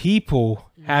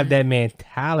people have that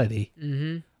mentality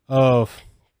of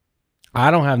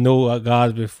I don't have no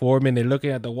gods before me, and they're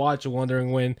looking at the watch and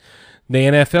wondering when the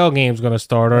NFL game's going to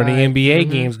start or the NBA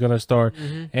game's going to start.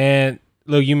 And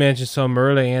look, you mentioned something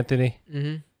earlier, Anthony.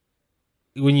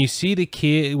 When you see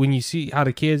how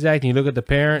the kids act and you look at the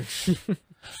parents,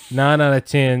 9 out of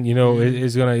 10,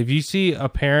 is going to, if you see a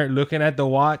parent looking at the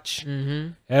watch,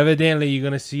 evidently you're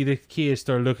going to see the kids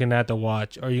start looking at the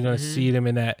watch, or you're going to see them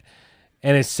in that.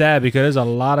 And it's sad because there's a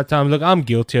lot of times, look, I'm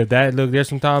guilty of that. Look, there's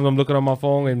some times I'm looking on my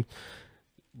phone and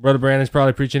Brother Brandon's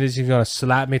probably preaching this. He's going to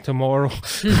slap me tomorrow.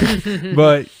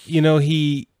 But,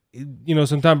 sometimes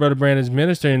Brother Brandon's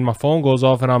ministering and my phone goes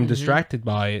off and I'm distracted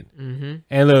by it.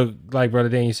 And look, like Brother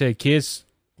Dan, you said, kids,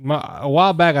 a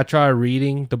while back I tried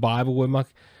reading the Bible with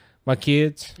my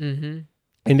kids. And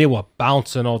they were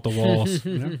bouncing off the walls.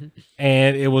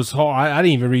 And it was hard. I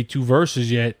didn't even read 2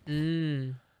 verses yet.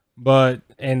 But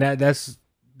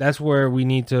that's where we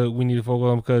need to focus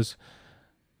on, because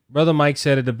Brother Mike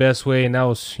said it the best way, and that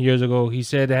was years ago. He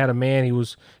said they had a man. He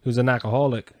was an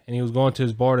alcoholic, and he was going to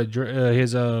his barn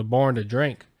to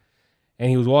drink, and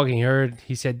he was walking.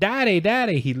 He said, "Daddy,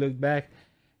 Daddy." He looked back,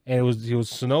 and it was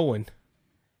snowing,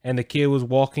 and the kid was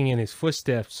walking in his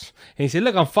footsteps, and he said,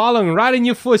 "Look, I'm following right in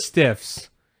your footsteps."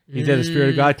 He said the Spirit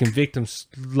of God convict him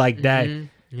like that.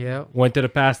 Yeah. Went to the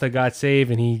pastor, got saved,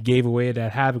 and he gave away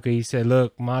that habit because he said,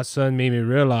 "Look, my son made me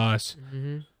realize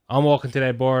I'm walking to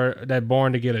that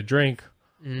barn to get a drink.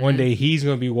 One day he's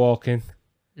gonna be walking.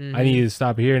 I need to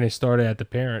stop here." And it started at the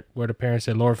parent, where the parent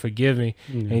said, "Lord, forgive me,"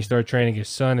 and he started training his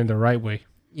son in the right way.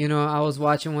 I was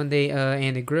watching one day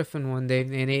Andy Griffin one day,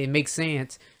 and it makes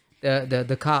sense.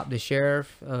 The cop, the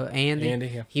sheriff,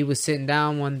 Andy, yeah. He was sitting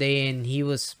down one day and he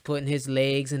was putting his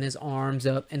legs and his arms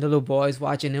up, and the little boys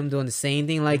watching him doing the same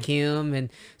thing like him.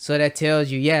 And so that tells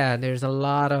you, there's a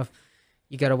lot of,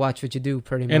 you got to watch what you do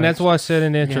pretty much. And that's why I said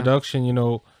in the introduction,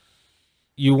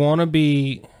 you want to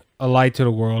be a light to the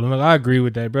world. And look, I agree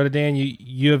with that. Brother Dan,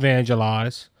 you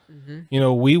evangelize.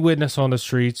 We witness on the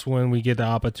streets when we get the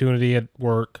opportunity at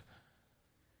work.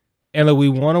 And look, we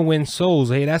want to win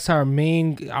souls. Hey, that's our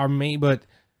main. But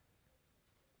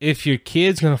if your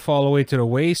kid's gonna fall away to the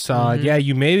wayside,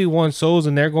 you maybe won souls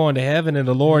and they're going to heaven, and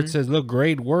the Lord says, "Look,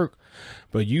 great work,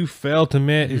 but you failed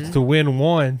to win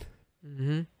one,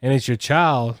 and it's your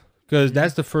child." Because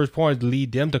that's the first point: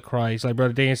 lead them to Christ, like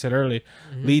Brother Dan said earlier.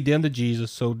 Lead them to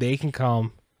Jesus so they can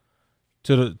come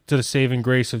to the saving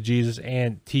grace of Jesus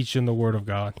and teach them the Word of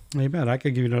God. Amen. I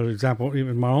could give you another example.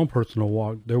 Even my own personal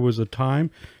walk, there was a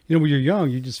time, when you're young,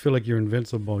 you just feel like you're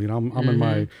invincible. I'm in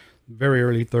my very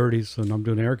early 30s, and I'm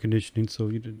doing air conditioning, so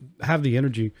you have the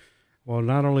energy. Well,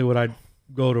 not only would I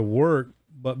go to work,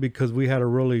 but because we had a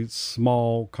really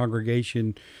small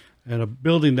congregation and a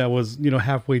building that was,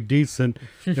 halfway decent,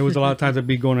 there was a lot of times I'd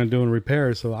be going and doing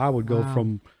repairs. So I would go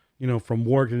from, from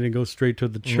work and then go straight to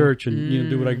the church and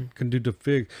do what I can do to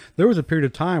fix. There was a period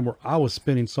of time where I was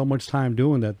spending so much time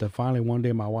doing that finally one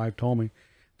day my wife told me,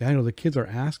 Daniel, the kids are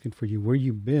asking for you. Where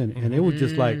you been? And it was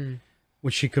just like,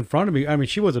 when she confronted me, I mean,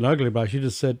 she wasn't ugly about it. She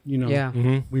just said,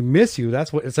 we miss you.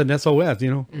 That's what it's an SOS,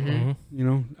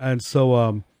 and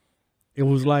so it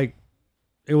was like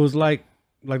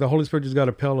the Holy Spirit just got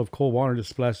a pail of cold water and just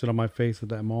splashed it on my face at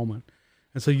that moment.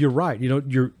 And so you're right.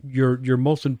 Your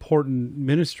most important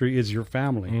ministry is your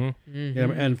family.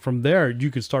 And from there you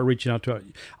can start reaching out to.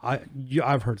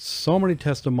 I've heard so many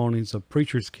testimonies of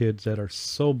preachers' kids that are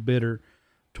so bitter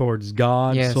towards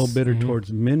God, so bitter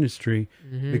towards ministry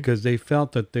because they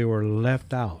felt that they were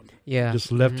left out.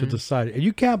 Just left to the side. And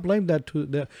you can't blame that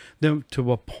to them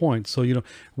to a point. So,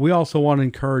 we also want to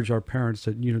encourage our parents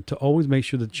that, to always make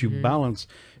sure that you balance,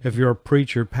 if you're a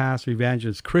preacher, pastor,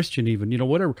 evangelist, Christian even,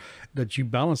 whatever, that you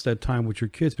balance that time with your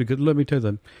kids. Because let me tell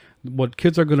you, what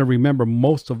kids are going to remember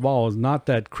most of all is not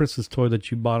that Christmas toy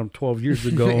that you bought them 12 years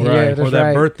ago, or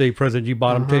that birthday present you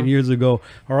bought them 10 years ago,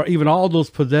 or even all those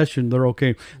possessions. They're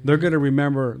okay. They're going to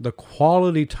remember the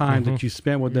quality time that you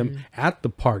spent with them at the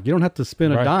park. You don't have to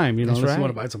spend a dime, unless you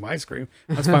want to buy some ice cream.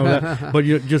 That's fine with that. But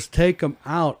you just take them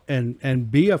out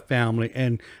and be a family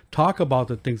and talk about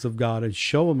the things of God and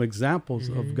show them examples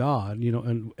of God,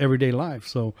 in everyday life.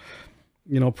 So,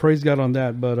 praise God on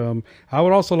that. But I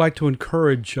would also like to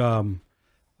encourage,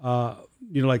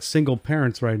 like single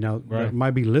parents right now that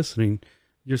might be listening.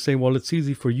 You're saying, well, it's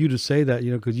easy for you to say that,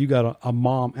 because you got a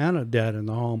mom and a dad in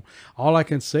the home. All I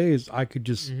can say is I could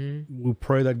just we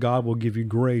pray that God will give you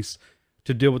grace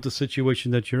to deal with the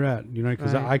situation that you're at,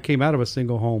 because I came out of a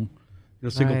single home,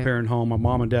 single parent home. My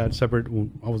mom and dad separated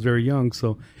when I was very young.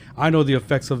 So I know the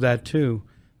effects of that too.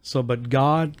 So, but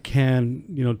God can,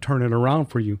 turn it around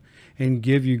for you and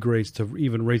give you grace to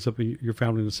even raise up your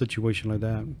family in a situation like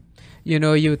that.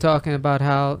 You were talking about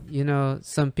how,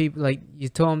 some people, like you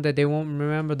told them that they won't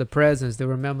remember the presents. They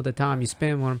remember the time you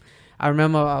spend with them. I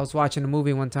remember I was watching a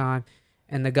movie one time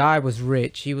and the guy was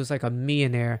rich. He was like a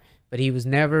millionaire, but he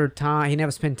never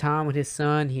spent time with his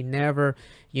son. He never,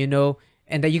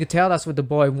 and that you could tell that's what the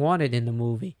boy wanted in the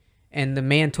movie. And the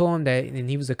man told him that, and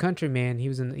he was a countryman. He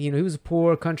was he was a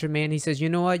poor countryman. He says, you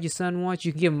know what your son wants?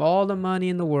 You can give him all the money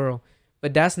in the world,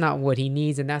 but that's not what he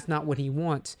needs, and that's not what he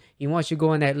wants. He wants you to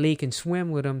go in that lake and swim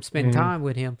with him, spend time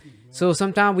with him. So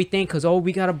sometimes we think, because,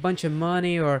 we got a bunch of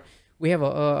money, or we have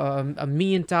a $1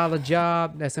 million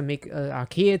job that's going to make our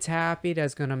kids happy,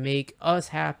 that's going to make us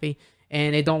happy,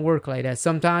 and it don't work like that.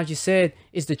 Sometimes you said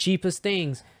it's the cheapest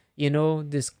things,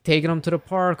 just taking them to the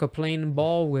park or playing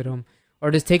ball with them. Or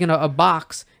just taking a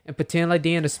box and pretend like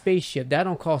they're in a spaceship. That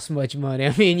don't cost much money.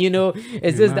 I mean,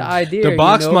 it's just the idea. The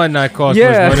box might not cost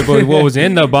much money, but what was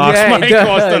in the box might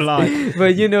cost a lot.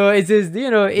 But it's just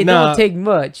it don't take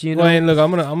much. Well, and look,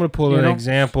 I'm gonna pull an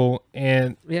example,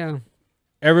 and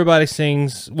everybody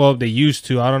sings. Well, they used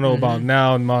to. I don't know about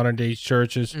now in modern day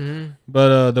churches,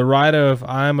 but the writer of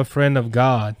 "I Am a Friend of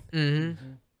God,"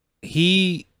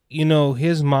 he,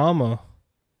 his mama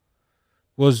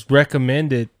was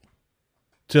recommended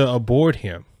to abort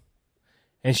him,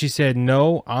 and she said,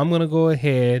 no, I'm gonna go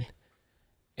ahead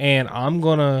and I'm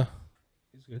gonna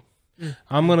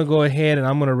go ahead and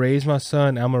I'm gonna raise my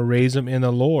son. I'm gonna raise him in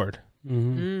the Lord.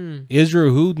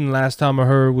 Israel Houghton, last time I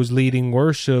heard, was leading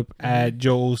worship at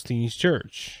Joel Osteen's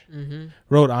church.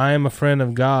 Wrote "I Am a Friend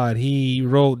of God." He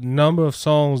wrote a number of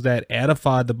songs that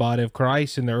edified the body of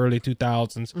Christ in the early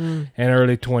 2000s and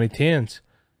early 2010s.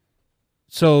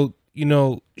 So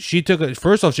she took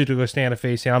a stand of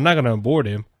faith saying, I'm not going to abort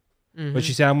him, but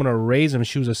she said, I'm going to raise him.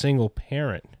 She was a single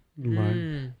parent.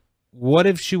 What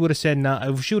if she would have said, no,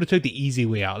 if she would have took the easy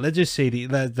way out? Let's just say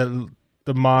the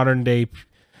modern day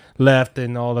left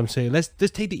and all them say, let's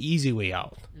take the easy way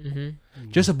out.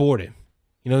 Just abort him.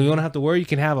 You don't have to worry. You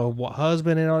can have a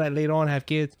husband and all that later on, have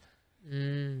kids.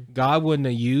 God wouldn't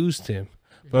have used him.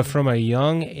 But from a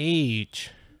young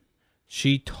age,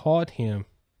 she taught him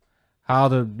how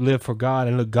to live for God.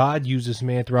 And look, God used this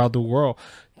man throughout the world.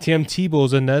 Tim Tebow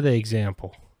is another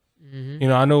example.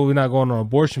 I know we're not going on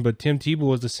abortion, but Tim Tebow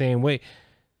was the same way.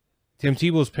 Tim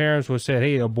Tebow's parents were said,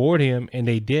 hey, abort him, and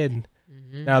they didn't.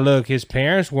 Now, look, his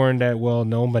parents weren't that well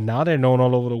known, but now they're known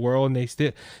all over the world, and they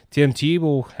still. Tim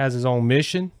Tebow has his own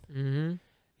mission.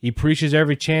 He preaches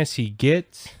every chance he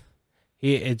gets.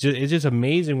 It's just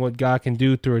amazing what God can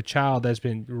do through a child that's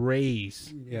been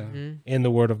raised in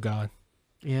the Word of God.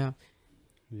 Yeah,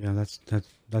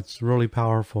 that's really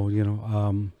powerful.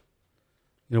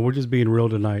 We're just being real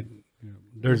tonight.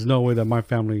 There's no way that my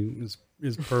family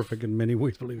is perfect in many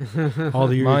ways. Believe it. All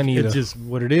the years, Mine either. it's just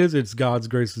what it is. It's God's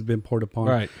grace has been poured upon.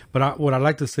 Right. But what I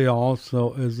like to say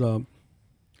also is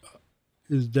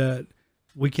that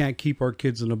we can't keep our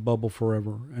kids in a bubble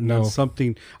forever, and No. that's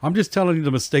something. I'm just telling you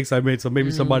the mistakes I made, so maybe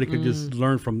somebody could just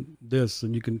learn from this,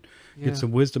 and you can get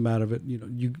some wisdom out of it. You know,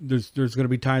 there's going to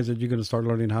be times that you're going to start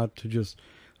learning how to just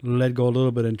let go a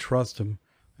little bit and trust them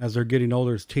as they're getting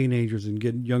older, as teenagers and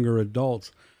getting younger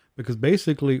adults. Because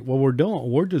basically what we're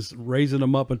doing, we're just raising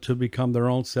them up until become their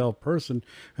own self person,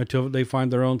 until they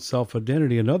find their own self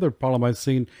identity. Another problem I've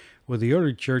seen with the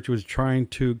early church was trying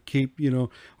to keep,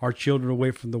 our children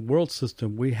away from the world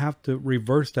system. We have to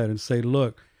reverse that and say,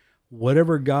 look,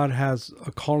 whatever God has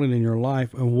a calling in your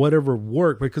life and whatever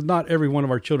work, because not every one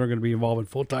of our children are going to be involved in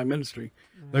full-time ministry.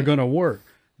 Right. They're going to work.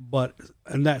 But,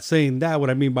 and that saying that, what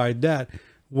I mean by that,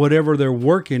 whatever they're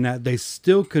working at, they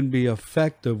still can be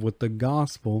effective with the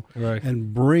gospel, right,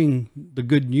 and bring the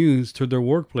good news to their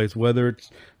workplace, whether it's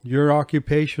your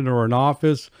occupation or an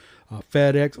office,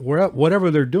 FedEx, whatever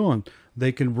they're doing,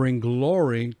 they can bring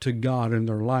glory to God in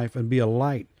their life and be a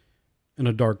light in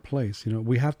a dark place.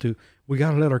 We got to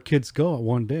let our kids go at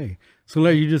one day. So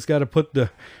you just got to put you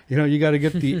got to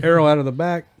get the arrow out of the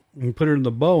back and put it in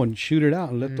the bow and shoot it out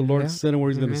and let the Lord send them where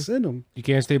he's going to send them. You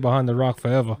can't stay behind the rock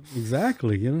forever.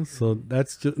 Exactly. So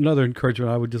that's just another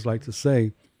encouragement I would just like to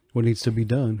say what needs to be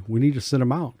done. We need to send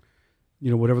them out,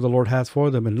 whatever the Lord has for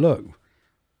them. And look,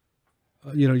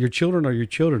 your children are your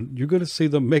children. You're going to see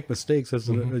them make mistakes as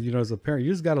as a parent.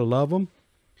 You just got to love them,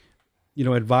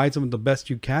 advise them the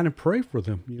best you can and pray for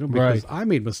them, because I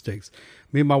made mistakes.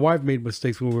 Me and my wife made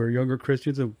mistakes when we were younger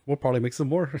Christians, and we'll probably make some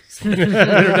more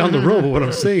later down the road. But what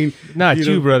I'm saying, not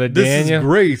you, brother Daniel. This is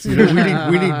grace. We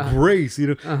need grace.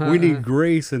 We need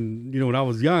grace. And when I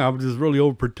was young, I was just really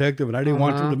overprotective, and I didn't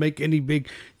want them to make any big,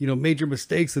 major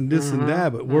mistakes and this and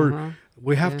that. But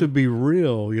we have to be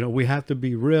real. We have to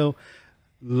be real.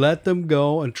 Let them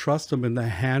go and trust them in the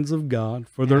hands of God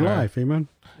for their life. Amen.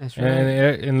 That's right.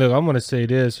 And look, I'm going to say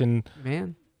this, and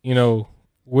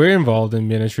we're involved in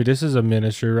ministry. This is a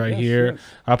ministry right here. Yes.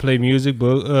 I play music,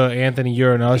 but Anthony,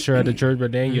 you're an usher at the church,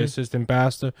 but then you're assistant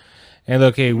pastor. And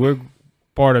look, hey, we're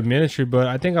part of ministry, but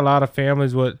I think a lot of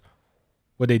families, what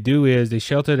they do is they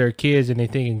shelter their kids, and they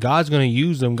thinking God's going to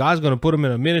use them. God's going to put them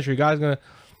in a ministry. God's going to.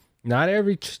 Not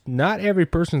every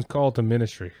person's called to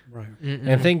ministry, right?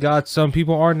 And thank God, some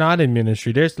people are not in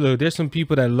ministry. There's some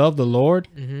people that love the Lord,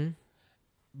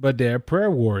 but they're a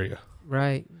prayer warrior,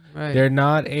 right? They're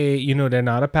not they're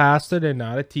not a pastor, they're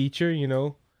not a teacher.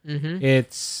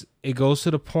 It goes to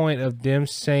the point of them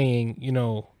saying,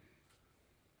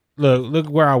 look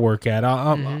where I work at.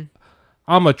 I'm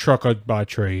a trucker by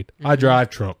trade. I drive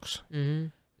trucks,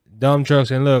 dumb trucks,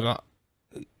 and look.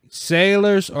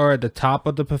 Sailors are at the top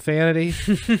of the profanity.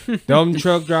 Dumb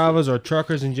truck drivers or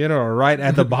truckers in general are right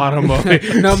at the bottom of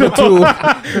it. Number two.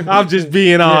 I'm just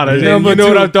being honest. Yeah, You know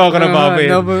what I'm talking about,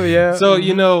 man. So,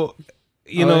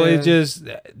 it's just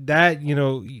that,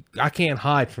 I can't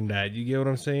hide from that. You get what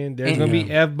I'm saying? There's going to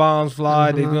be F-bombs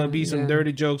fly. There's going to be some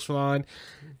dirty jokes flying.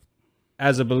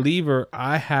 As a believer,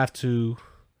 I have to,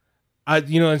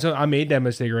 and so I made that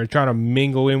mistake, right? Trying to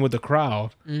mingle in with the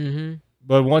crowd.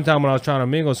 But one time when I was trying to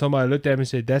mingle, somebody looked at me and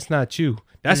said, "That's not you.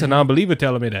 That's a non-believer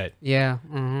telling me that." Yeah.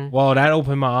 Well, that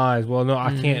opened my eyes. Well, no,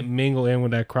 I can't mingle in with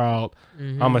that crowd.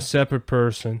 I'm a separate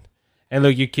person. And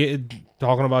look, your kid,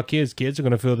 talking about kids are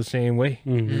going to feel the same way.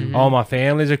 All my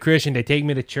family's a Christian. They take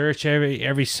me to church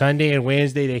every Sunday and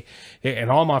Wednesday.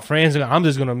 And all my friends, I'm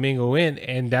just going to mingle in.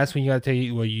 And that's when you got to tell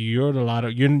you, well, you're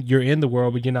in the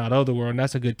world, but you're not of the world. And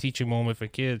that's a good teaching moment for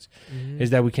kids,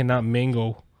 is that we cannot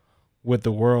mingle with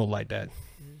the world like that.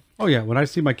 Oh yeah, when I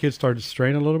see my kids start to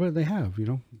strain a little bit, they have,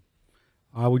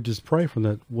 I would just pray from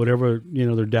that, whatever,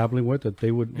 they're dabbling with, that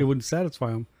it wouldn't satisfy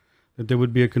them, that there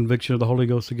would be a conviction of the Holy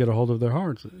Ghost to get a hold of their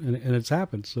hearts. And it's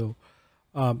happened. So,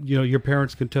 your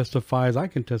parents can testify, as I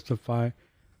can testify,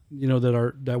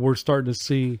 that we're starting to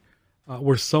see,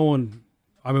 we're sowing,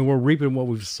 we're reaping what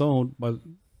we've sown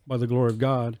by the glory of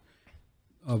God,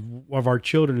 of our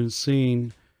children, and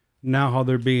seeing now how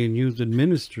they're being used in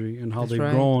ministry and how they've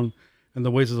grown in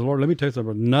the ways of the Lord. Let me tell you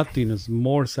something. Nothing is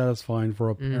more satisfying for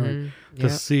a parent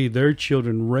to see their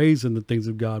children raised in the things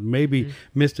of God. Maybe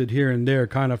missed it here and there,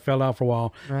 kind of fell out for a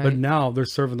while, but now they're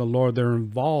serving the Lord. They're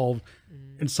involved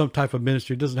in some type of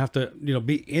ministry. It doesn't have to,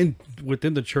 be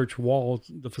within the church walls,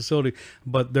 the facility,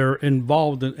 but they're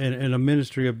involved in a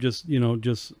ministry of just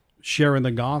sharing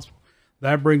the gospel.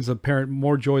 That brings a parent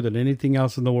more joy than anything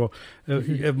else in the world.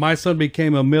 If my son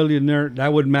became a millionaire,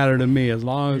 that wouldn't matter to me, as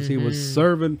long as he was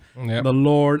serving the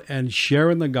Lord and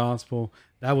sharing the gospel.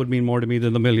 that would mean more to me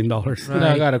than the $1 million. Right.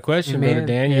 Now I got a question, Amen. Brother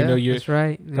Dan. Yeah, You know, you're that's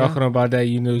right. Yeah. talking about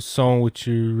that, sowing what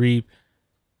you reap.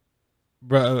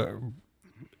 Brother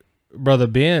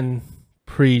Ben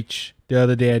preached the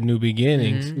other day at New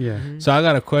Beginnings. Mhm, Yeah. mhm. So I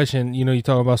got a question. You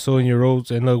talk about sowing your oats,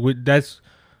 and look, that's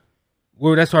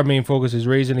our main focus is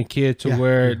raising a kid to Yeah.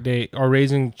 where they are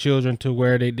raising children to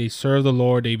where they serve the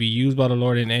Lord, they be used by the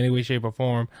Lord in any way, shape, or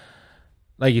form.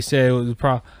 Like you said, it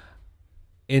was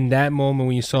in that moment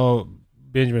when you saw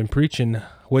Benjamin preaching,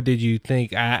 what did you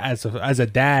think as a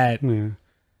dad? Yeah.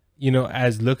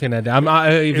 As looking at that,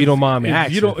 if you don't mind me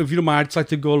asking. If you don't mind, I'd just like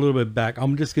to go a little bit back.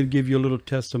 I'm just going to give you a little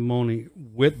testimony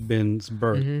with Ben's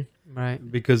birth, Mhm,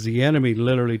 right. because the enemy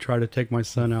literally tried to take my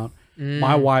son out.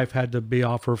 My wife had to be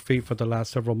off her feet for the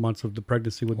last several months of the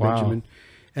pregnancy with Wow. Benjamin,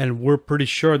 and we're pretty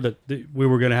sure that we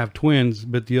were going to have twins,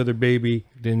 but the other baby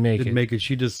didn't make didn't it. make it.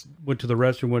 She just went to the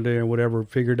restroom one day and whatever,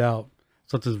 figured out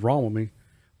something's wrong with me.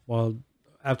 Well,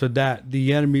 after that,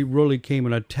 the enemy really came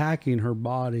and attacking her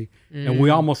body, and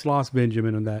we almost lost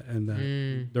Benjamin in that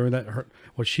during that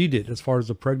what she did as far as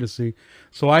the pregnancy.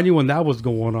 So I knew when that was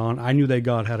going on, I knew that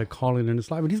God had a calling in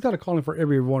his life, and He's got a calling for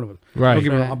every one of us. Right. Don't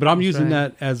get me Right. wrong, but I'm That's using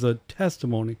right. that as a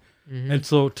testimony. And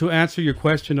so to answer your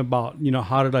question about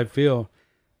how did I feel,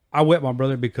 I wept, my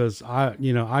brother, because I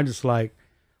just like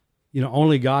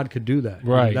only God could do that.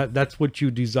 Right. That's what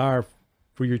you desire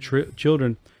for your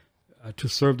children. To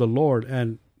serve the Lord,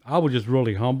 and I was just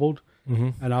really humbled,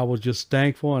 and I was just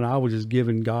thankful, and I was just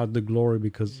giving God the glory,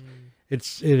 because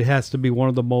it has to be one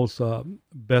of the most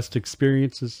best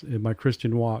experiences in my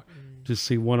Christian walk to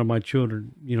see one of my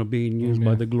children being used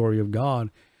by the glory of God.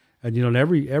 And and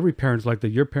every parent's like that.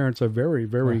 Your parents are very,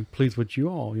 very pleased with you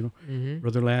all.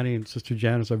 Brother Lanny and Sister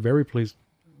Janice are very pleased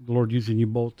the Lord using you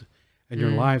both in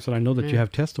your lives, and I know that you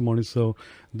have testimonies, so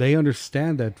they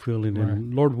understand that feeling.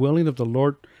 And Lord willing, if the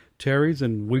Lord tarries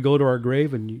and we go to our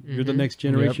grave and you're the next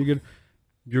generation,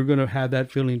 you're gonna have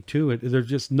that feeling too. There's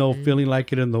just no feeling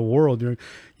like it in the world.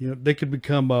 They could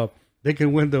become they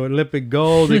can win the Olympic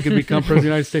gold, they could become president of the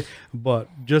United States, but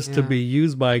just to be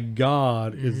used by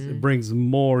God it brings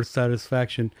more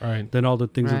satisfaction than all the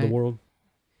things of the world.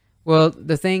 Well,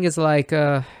 the thing is like,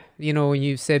 when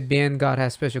you said Ben, God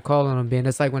has special calling on Ben,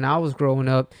 it's like when I was growing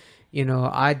up,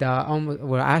 I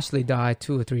actually died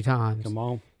 2 or 3 times. Come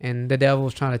on. And the devil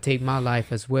was trying to take my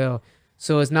life as well.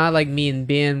 So it's not like me and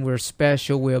Ben, we're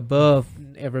special, we're above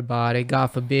everybody. God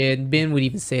forbid. Ben would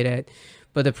even say that.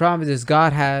 But the problem is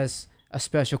God has a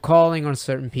special calling on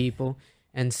certain people,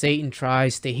 and Satan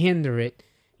tries to hinder it.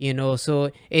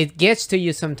 So it gets to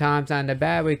you sometimes, not in a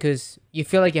bad way, because you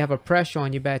feel like you have a pressure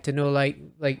on your back to know, like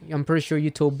I'm pretty sure you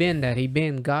told Ben that, hey,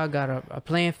 Ben, God got a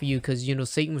plan for you, because,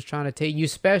 Satan was trying to take you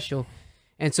special.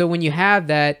 And so when you have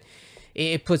that,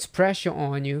 it puts pressure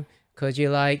on you, because you're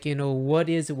like, what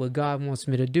is it what God wants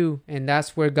me to do? And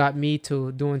that's where it got me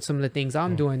to doing some of the things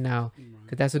I'm doing now.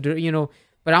 Because that's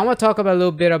but I want to talk about a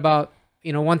little bit about,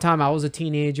 one time I was a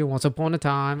teenager, once upon a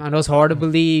time. I know it's hard to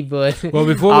believe, but Well,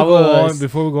 before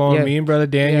we go on, me and Brother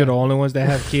Daniel are the only ones that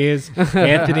have kids.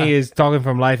 Anthony is talking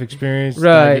from life experience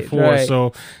before,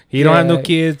 so he don't have no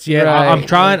kids yet. I'm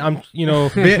trying.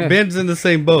 Ben's in the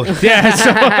same boat. Yeah, so,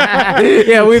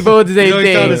 yeah, we both the same Tell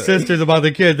thing. his sisters about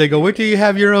the kids. They go, wait till you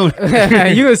have your own.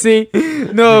 You will see.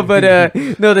 No, but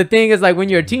no, the thing is, like, when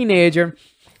you're a teenager,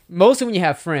 mostly when you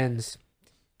have friends,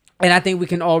 and I think we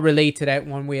can all relate to that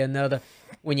one way or another.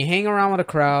 When you hang around with a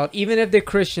crowd, even if they're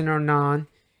Christian or non,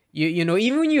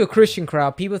 even when you're a Christian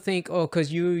crowd, people think, oh,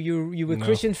 because you with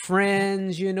Christian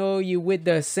friends, you with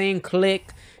the same clique,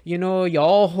 you're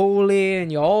all holy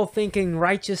and you're all thinking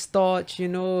righteous thoughts,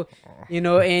 and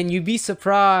you'd be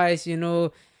surprised,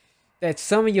 that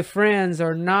some of your friends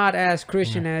are not as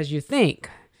Christian as you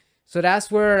think. So that's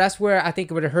where I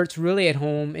think what it hurts really at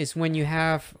home is when you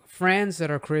have friends that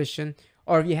are Christian,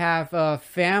 or if you have a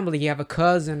family, you have a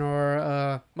cousin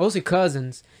or mostly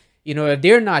cousins, if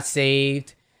they're not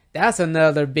saved, that's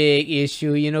another big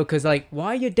issue, because like,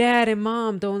 why your dad and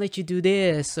mom don't let you do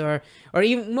this, or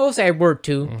even mostly at work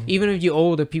too, even if you're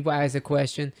older, people ask the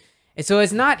question. And so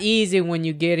it's not easy when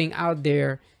you're getting out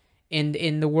there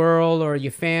in the world, or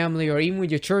your family, or even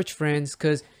with your church friends,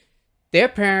 because their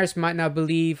parents might not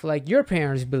believe like your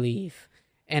parents believe.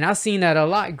 And I've seen that a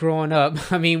lot growing up.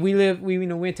 I mean, we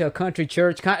went to a country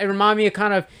church. It reminded me of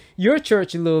kind of your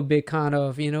church a little bit, kind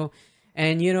of, and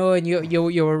and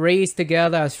you were raised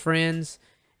together as friends,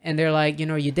 and they're like, you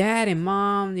know, your dad and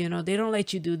mom, you know, they don't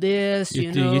let you do this,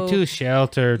 you know. You're too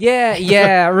sheltered.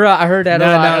 Yeah, right. I heard that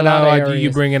a lot. No, you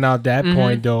bringing out that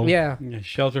point though. Yeah.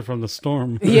 Shelter from the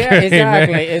storm. Yeah,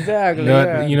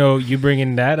 exactly. You know, you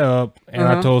bringing that up, and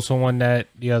I told someone that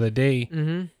the other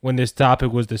day when this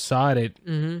topic was decided.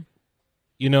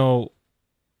 You know,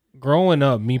 growing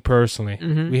up, me personally,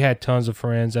 we had tons of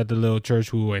friends at the little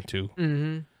church we went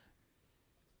to.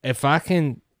 If I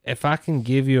can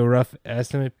give you a rough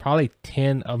estimate, probably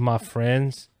 10 of my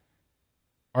friends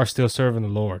are still serving the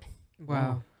Lord.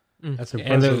 Wow. That's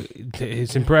impressive. And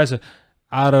it's impressive.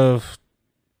 Out of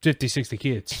 50, 60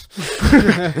 kids.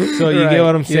 So you get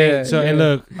what I'm saying? Yeah, so, and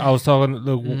look, I was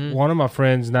talking, one of my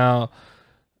friends now,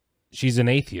 she's an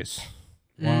atheist.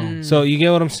 Wow. So you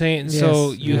get what I'm saying? Yes.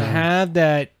 So you have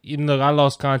that, you know, I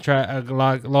lost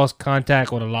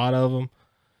contact with a lot of them,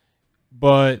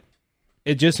 but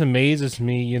it just amazes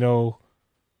me, you know,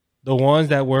 the ones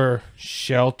that were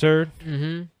sheltered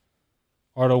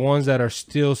are the ones that are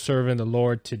still serving the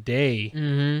Lord today.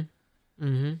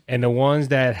 And the ones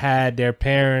that had their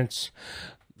parents,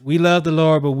 we love the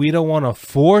Lord, but we don't want to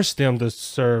force them to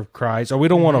serve Christ, or we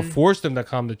don't want to force them to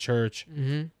come to church.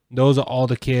 Those are all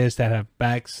the kids that have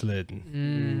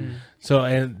backslidden. So,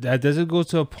 and that doesn't go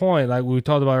to a point, like we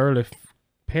talked about earlier,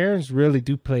 parents really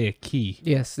do play a key.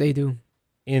 Yes, they do.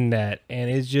 In that, and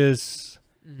it's just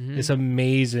it's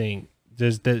amazing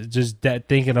just that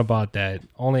thinking about that.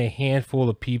 Only a handful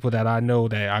of people that I know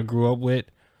that I grew up with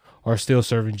are still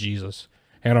serving Jesus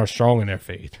and are strong in their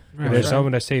faith. And there's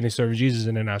someone that say they serve Jesus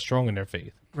and they're not strong in their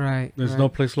faith. There's no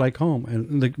place like home,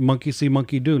 and the monkey see,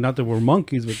 monkey do. Not that we're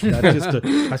monkeys, but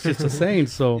that's just a saying.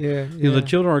 So you know, the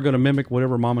children are going to mimic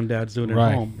whatever mom and dad's doing at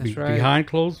home. Behind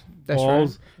closed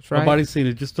walls, nobody's seeing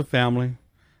it. Just the family.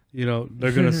 You know,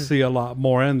 they're going to see a lot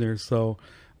more in there. So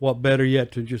what better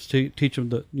yet to just teach them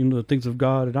the things of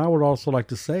God. And I would also like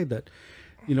to say that,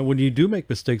 you know, when you do make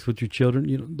mistakes with your children,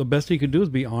 you know, the best you can do is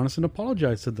be honest and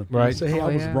apologize to them. Right. Say, hey, I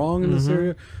was wrong in this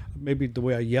area. Maybe the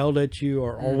way I yelled at you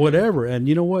or whatever. And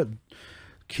you know what?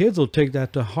 Kids will take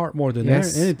that to heart more than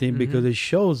anything because it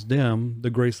shows them the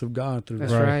grace of God through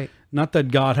That's right. Not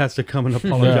that God has to come and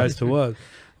apologize to us,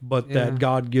 but that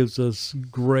God gives us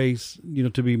grace, you know,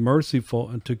 to be merciful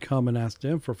and to come and ask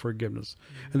them for forgiveness.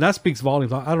 And that speaks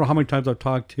volumes. I don't know how many times I've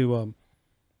talked to,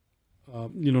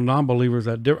 you know, non-believers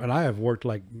and I have worked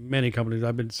like many companies.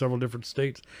 I've been in several different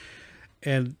states.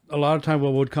 And a lot of times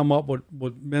what would come up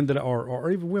with men that or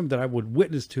even women that I would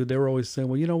witness to, they were always saying,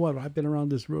 well, you know what? I've been around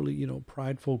this really, you know,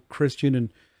 prideful Christian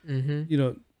and, you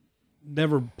know,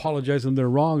 never apologize when they're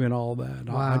wrong and all that.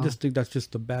 Wow. I just think that's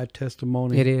just a bad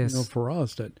testimony. It is, you know, for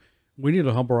us that we need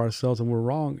to humble ourselves and we're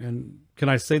wrong. And can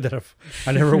I say that if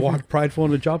I never walked prideful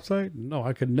on the job site? No,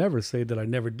 I could never say that I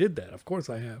never did that. Of course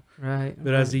I have. Right.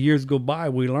 But as the years go by,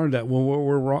 we learn that when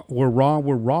we're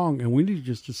wrong, and we need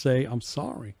just to say, I'm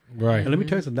sorry. Right. And let me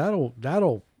tell you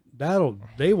something,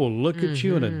 they will look at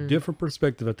you in a different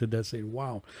perspective after that, saying,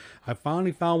 wow, I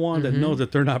finally found one that knows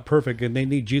that they're not perfect and they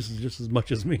need Jesus just as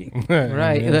much as me.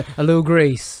 Right. A little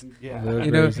grace. Yeah.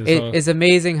 You know, it's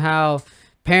amazing how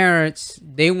parents,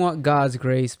 they want God's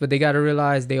grace, but they got to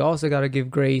realize they also got to give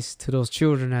grace to those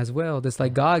children as well. Just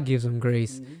like God gives them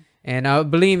grace. And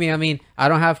believe me, I mean, I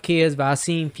don't have kids, but I've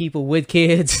seen people with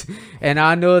kids, and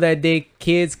I know that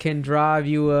kids can drive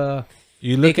you.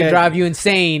 They can drive you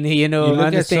insane. You know, you look I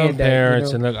understand at some that,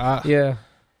 parents you know? and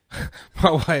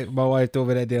look, my wife told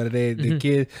me that the other day. The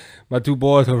kid, my two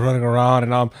boys were running around,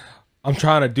 and I'm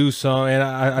trying to do something, and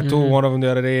I told one of them the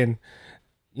other day, and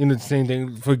you know the same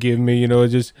thing. Forgive me, you know,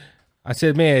 it's just. I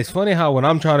said, man, it's funny how when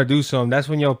I'm trying to do something, that's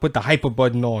when y'all put the hyper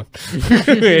button on.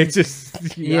 It's just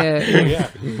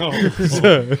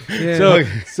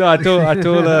So I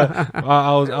told her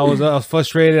I was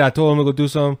frustrated. I told him to go do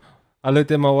something. I looked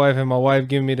at my wife, and my wife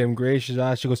giving me them gracious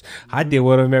eyes. She goes, I deal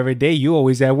with them every day. You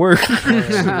always at work.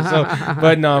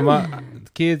 But no, my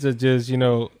kids are just, you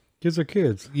know. Kids are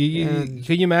kids. Can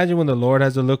you imagine when the Lord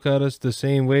has to look at us the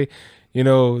same way? You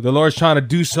know, the Lord's trying to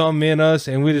do something in us,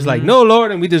 and we're just like, no,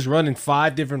 Lord. And we just run in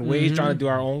 5 different ways trying to do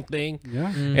our own thing.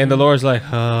 Yeah. And the Lord's like,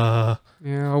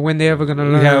 when they ever going to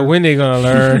learn? Yeah, when they going to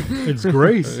learn? It's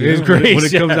grace. It's grace. When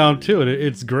it comes down to it,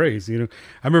 it's grace. You know,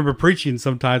 I remember preaching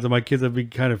sometimes, and my kids would be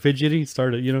kind of fidgety.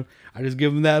 Started, you know, I just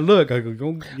give them that look. I go,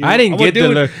 you know, I didn't get the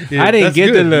look. Yeah, I didn't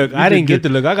get the look. I didn't get the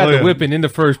look. I got the yeah. whipping in the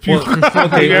first pew.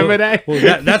 Okay, remember that?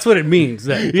 Well, that's what it means.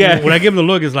 That, Yeah. When I give them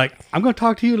the look, it's like, I'm going to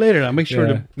talk to you later. I make sure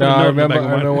to. No, I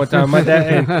remember one time my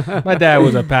dad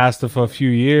was a pastor for a few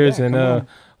years, and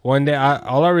one day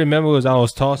all I remember was I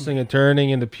was tossing and turning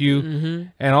in the pew,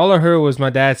 and all I heard was my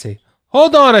dad say,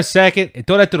 "Hold on a second," and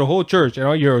throw that to the whole church, and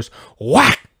all yours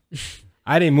whack.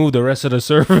 I didn't move the rest of the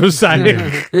service. I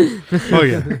didn't. Oh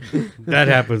yeah, that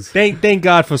happens. Thank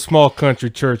God for small country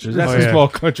churches. That's a small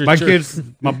country My church. kids,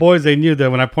 my boys, they knew that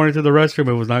when I pointed to the restroom,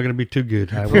 it was not going to be too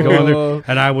good. I would go in there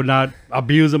and I would not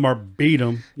abuse them or beat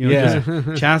them. You know,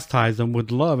 just chastise them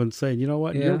with love and say, you know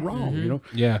what, you're wrong. You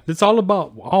know, it's all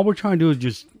about. All we're trying to do is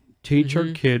just teach our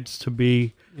kids to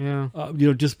be, you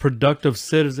know, just productive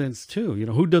citizens too. You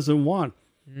know, who doesn't want,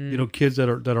 you know, kids that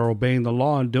are obeying the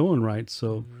law and doing right.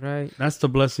 So that's the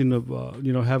blessing of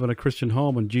you know, having a Christian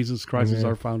home, and Jesus Christ is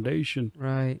our foundation.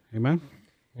 Right. Amen.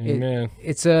 Amen.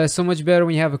 It's so much better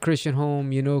when you have a Christian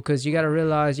home, you know, because you got to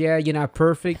realize, you're not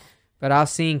perfect, but I've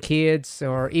seen kids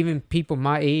or even people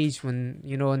my age when,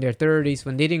 you know, in their 30s,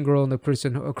 when they didn't grow in a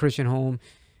Christian home,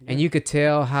 and you could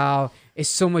tell how it's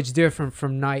so much different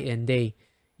from night and day,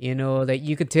 you know, that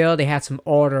you could tell they had some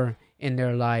order in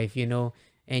their life, you know,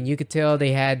 and you could tell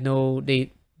they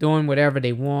doing whatever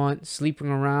they want, sleeping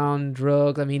around,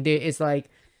 drugs. I mean, it's like,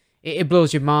 it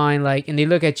blows your mind, like, and they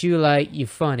look at you like you're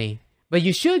funny. But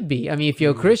you should be. I mean, if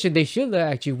you're a Christian, they should look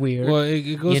at you weird. Well,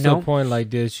 it goes to a point like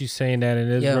this. She's saying that,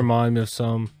 and it reminds me of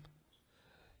some,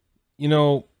 you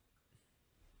know,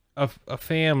 a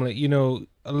family. You know,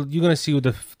 you're gonna see what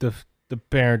the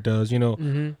parent does. You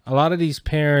know, a lot of these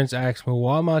parents ask me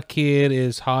why my kid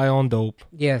is high on dope,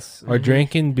 or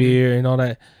drinking beer and all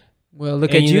that. Well,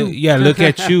 look at you. Look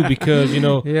at you, because you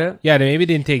know, they maybe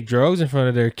didn't take drugs in front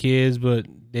of their kids, but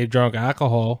they drunk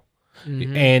alcohol.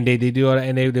 And they do all that,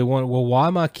 and they want, well,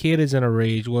 why my kid is in a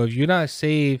rage? Well, if you're not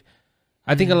saved,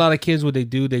 I think a lot of kids, what they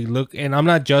do, they look, and I'm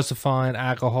not justifying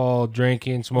alcohol,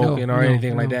 drinking, smoking, or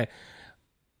anything like that.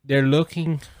 They're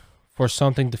looking for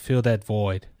something to fill that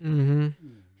void.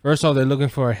 First off, they're looking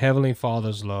for a Heavenly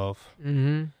Father's love,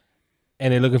 and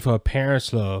they're looking for a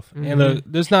parent's love. And look,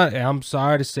 there's not, I'm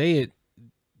sorry to say it,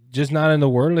 just not in the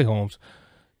worldly homes.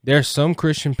 There's some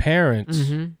Christian parents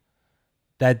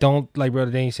that don't, like Brother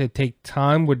Danny said, take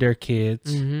time with their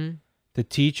kids to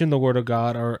teach them the Word of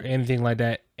God or anything like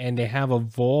that, and they have a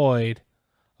void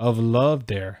of love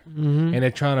there, and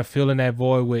they're trying to fill in that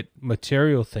void with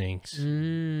material things.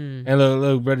 And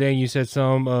look, Brother Danny, you said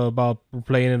something about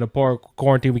playing in the park.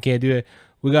 Quarantine, we can't do it.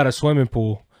 We got a swimming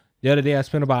pool. The other day, I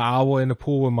spent about an hour in the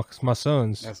pool with my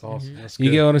sons. That's awesome. That's you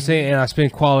good. get what I'm saying? And I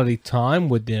spend quality time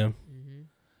with them.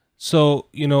 So,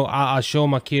 you know, I show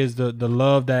my kids the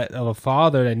love that of a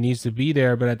father that needs to be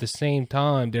there, but at the same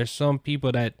time, there's some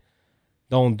people that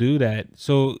don't do that.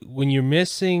 So when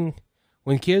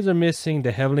kids are missing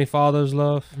the Heavenly Father's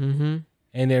love, and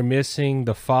they're missing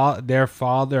their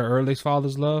early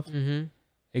father's love,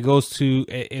 it goes to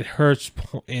it hurts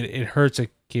a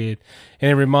kid,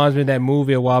 and it reminds me of that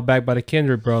movie a while back by the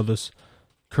Kendrick brothers,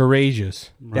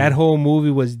 Courageous. Right. That whole movie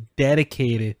was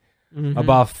dedicated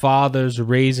about fathers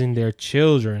raising their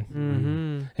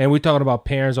children, and we're talking about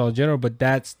parents all in general, but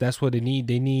that's what they need.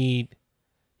 They need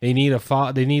a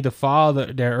father. They need the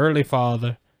father, their early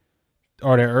father,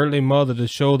 or their early mother, to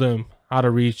show them how to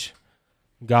reach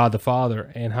God the Father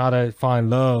and how to find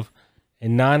love.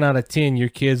 And 9 out of 10, your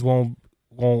kids won't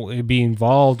be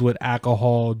involved with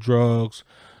alcohol, drugs,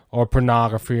 or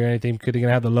pornography or anything, because they're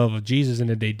gonna have the love of Jesus. And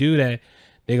if they do that,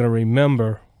 they're gonna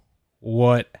remember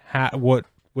what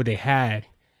they had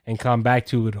and come back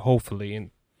to it, hopefully,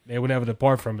 and they will never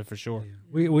depart from it, for sure.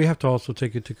 We have to also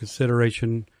take into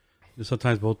consideration that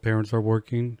sometimes both parents are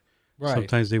working. Right.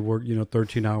 Sometimes they work,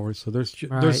 13 hours. So there's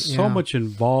so much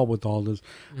involved with all this.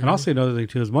 And I'll say another thing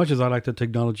too. As much as I like the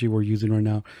technology we're using right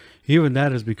now, even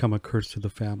that has become a curse to the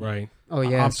family. Right. Oh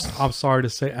yes. I'm sorry to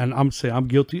say, and I'm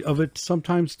guilty of it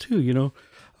sometimes too.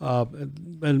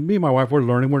 And me and my wife, we're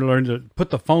learning to put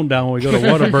the phone down when we go to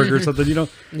Whataburger or something,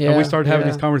 and we start having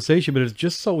this conversation, but it's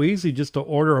just so easy just to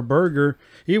order a burger,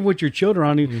 even with your children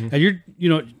on you,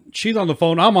 and she's on the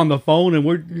phone, I'm on the phone, and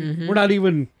we're not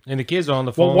even, and the kids are on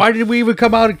the phone. Well, why did we even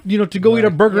come out, to go eat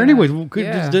a burger anyways? We could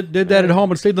just did that at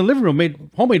home and stayed in the living room, made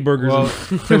homemade burgers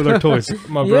and played with our toys.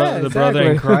 The brother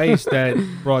in Christ that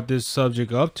brought this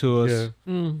subject up to us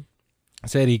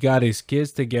said he got his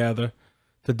kids together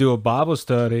to do a Bible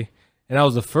study, and that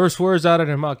was the first words out of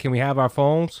their mouth. Can we have our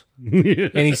phones?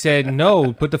 And he said,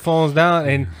 no, put the phones down.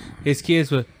 And his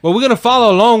kids were, well, we're going to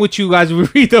follow along with you guys. We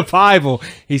read the Bible.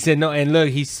 He said, no. And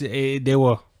look, they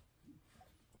were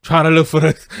trying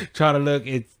to look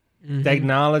at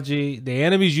technology. The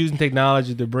enemy's using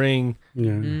technology to bring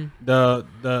the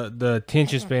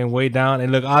attention span way down.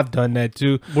 And look, I've done that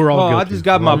too. We're all guilty. I just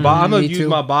got my Bible. I'm going to use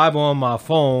my Bible on my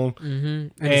phone.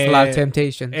 And it's a lot of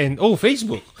temptation. And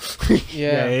Facebook.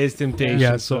 Yeah, it's temptation.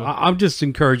 Yeah, so I'm just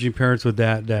encouraging parents with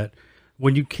that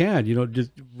when you can,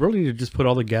 just put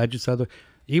all the gadgets out there,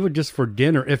 even just for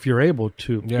dinner, if you're able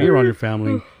to be around your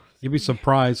family. You'd be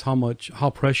surprised how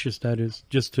precious that is,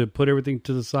 just to put everything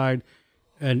to the side,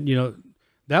 and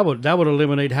that would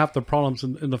eliminate half the problems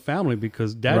in the family,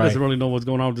 because dad Right. doesn't really know what's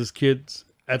going on with his kids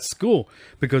at school,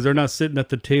 because they're not sitting at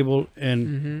the table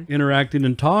and interacting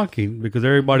and talking, because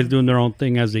everybody's doing their own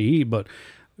thing as they eat. But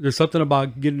there's something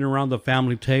about getting around the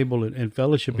family table and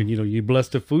fellowshipping. You bless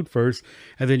the food first,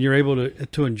 and then you're able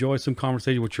to enjoy some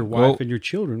conversation with your wife and your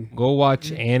children. Go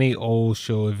watch any old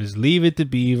show. If it's Leave It to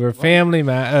Beaver, Family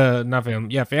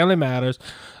Matters,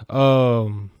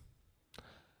 all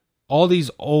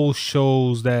these old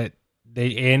shows that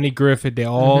Andy Griffith, they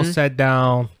all sat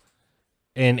down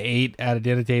and ate at a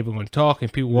dinner table and talking.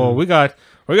 People, well, we got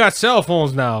cell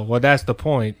phones now. Well, that's the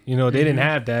point. They didn't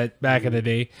have that back in the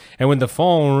day. And when the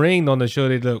phone ringed on the show,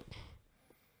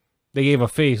 they gave a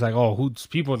face like, oh,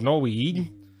 people know we eating.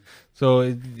 So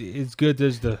it's good.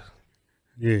 There's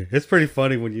Yeah, it's pretty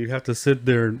funny when you have to sit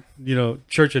there,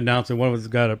 church announcing, one of us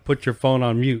got to put your phone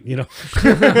on mute,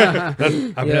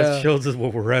 that shows us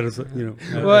what we're at, as far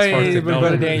as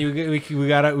but Dan, we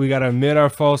gotta admit our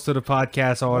faults to the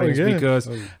podcast audience, because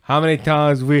how many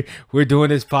times we're doing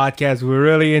this podcast, we're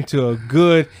really into a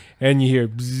good, and you hear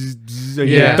bzz,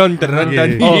 bzz, dun, dun, dun,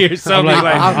 dun, you hear something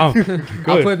I'll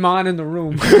put mine in the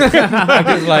room. I'm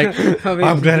just like,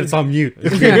 I'm glad it's on mute.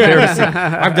 It's embarrassing.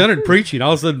 I've done it preaching.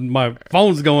 All of a sudden, my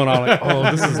phone's going on. Like, oh,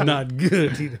 this is not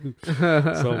good.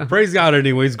 So praise God.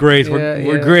 Anyways, grace.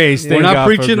 We're grace. We're not God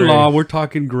for preaching grace. law. We're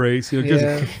talking grace.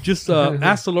 Just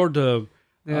ask the Lord to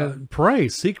pray,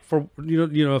 seek for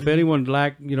if anyone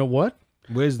lack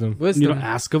wisdom.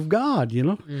 Ask of God,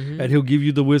 and He'll give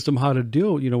you the wisdom how to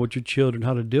deal, with your children,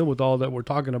 how to deal with all that we're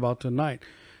talking about tonight.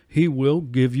 He will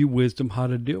give you wisdom how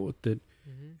to deal with it.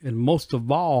 And most of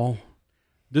all,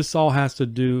 this all has to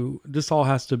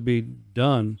be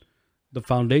done. The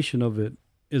foundation of it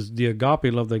is the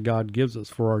agape love that God gives us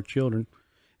for our children.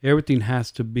 Everything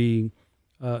has to be,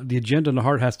 the agenda in the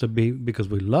heart has to be because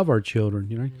we love our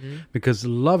children, because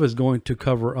love is going to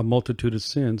cover a multitude of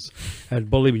sins. And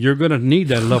believe me, you're going to need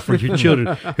that love for your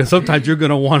children, because sometimes you're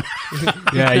going to want.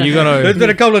 You're gonna. There's been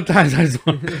a couple of times I just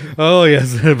want, oh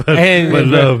yes, but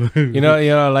love.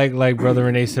 Like Brother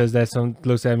Renee says that. Some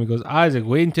looks at me and goes, Isaac,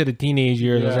 wait until the teenage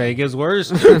years. I say it gets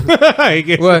worse. Well,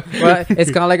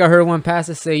 it's kind of like I heard one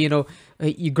pastor say, your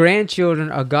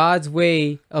grandchildren are God's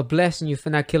way of blessing you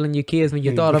for not killing your kids when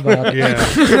you thought about it.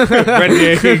 Yeah.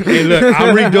 Hey, look,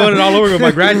 I'm redoing it all over with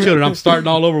my grandchildren. I'm starting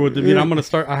all over with them. I'm going to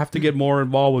start. I have to get more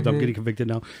involved with them. I'm getting convicted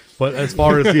now. But as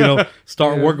far as,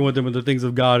 start working with them in the things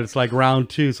of God, it's like round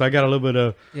 2. So I got a little bit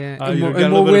of, got a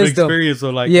little bit of experience.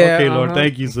 So okay, Lord,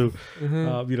 thank you. So,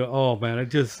 oh man,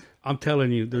 I'm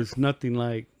telling you, there's nothing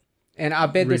like. And I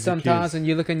bet that sometimes when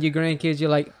you look at your grandkids, you're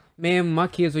like, man, my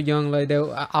kids were young like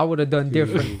that. I would have done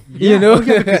different.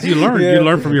 Because you learn. You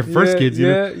learn from your first kids. You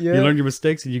learn your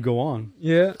mistakes and you go on.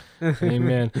 Yeah.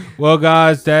 Amen. Well,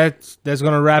 guys, that's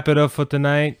gonna wrap it up for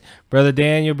tonight. Brother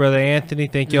Daniel, Brother Anthony,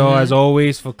 thank you all as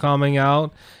always for coming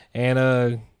out.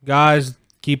 And guys,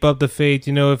 keep up the faith.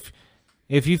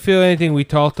 If you feel anything we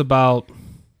talked about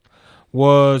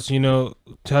was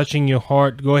touching your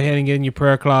heart, go ahead and get in your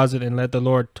prayer closet and let the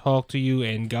Lord talk to you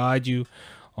and guide you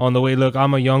on the way. Look,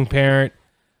 I'm a young parent.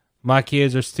 My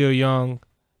kids are still young,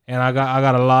 and I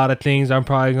got a lot of things I'm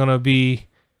probably gonna be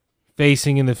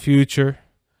facing in the future.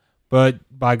 But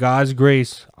by God's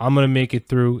grace, I'm gonna make it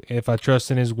through if I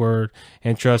trust in His Word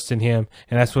and trust in Him.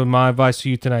 And that's what my advice to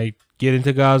you tonight: get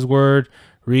into God's Word,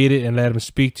 read it, and let Him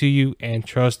speak to you, and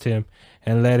trust Him,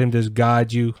 and let Him just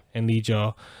guide you and lead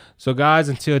y'all. So, guys,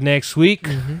 until next week,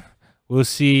 we'll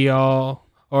see y'all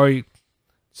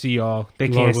see y'all. They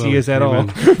can't see us at all.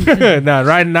 not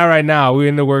right now. We're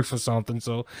in the works for something.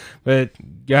 So, but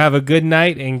you have a good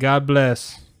night and God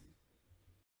bless.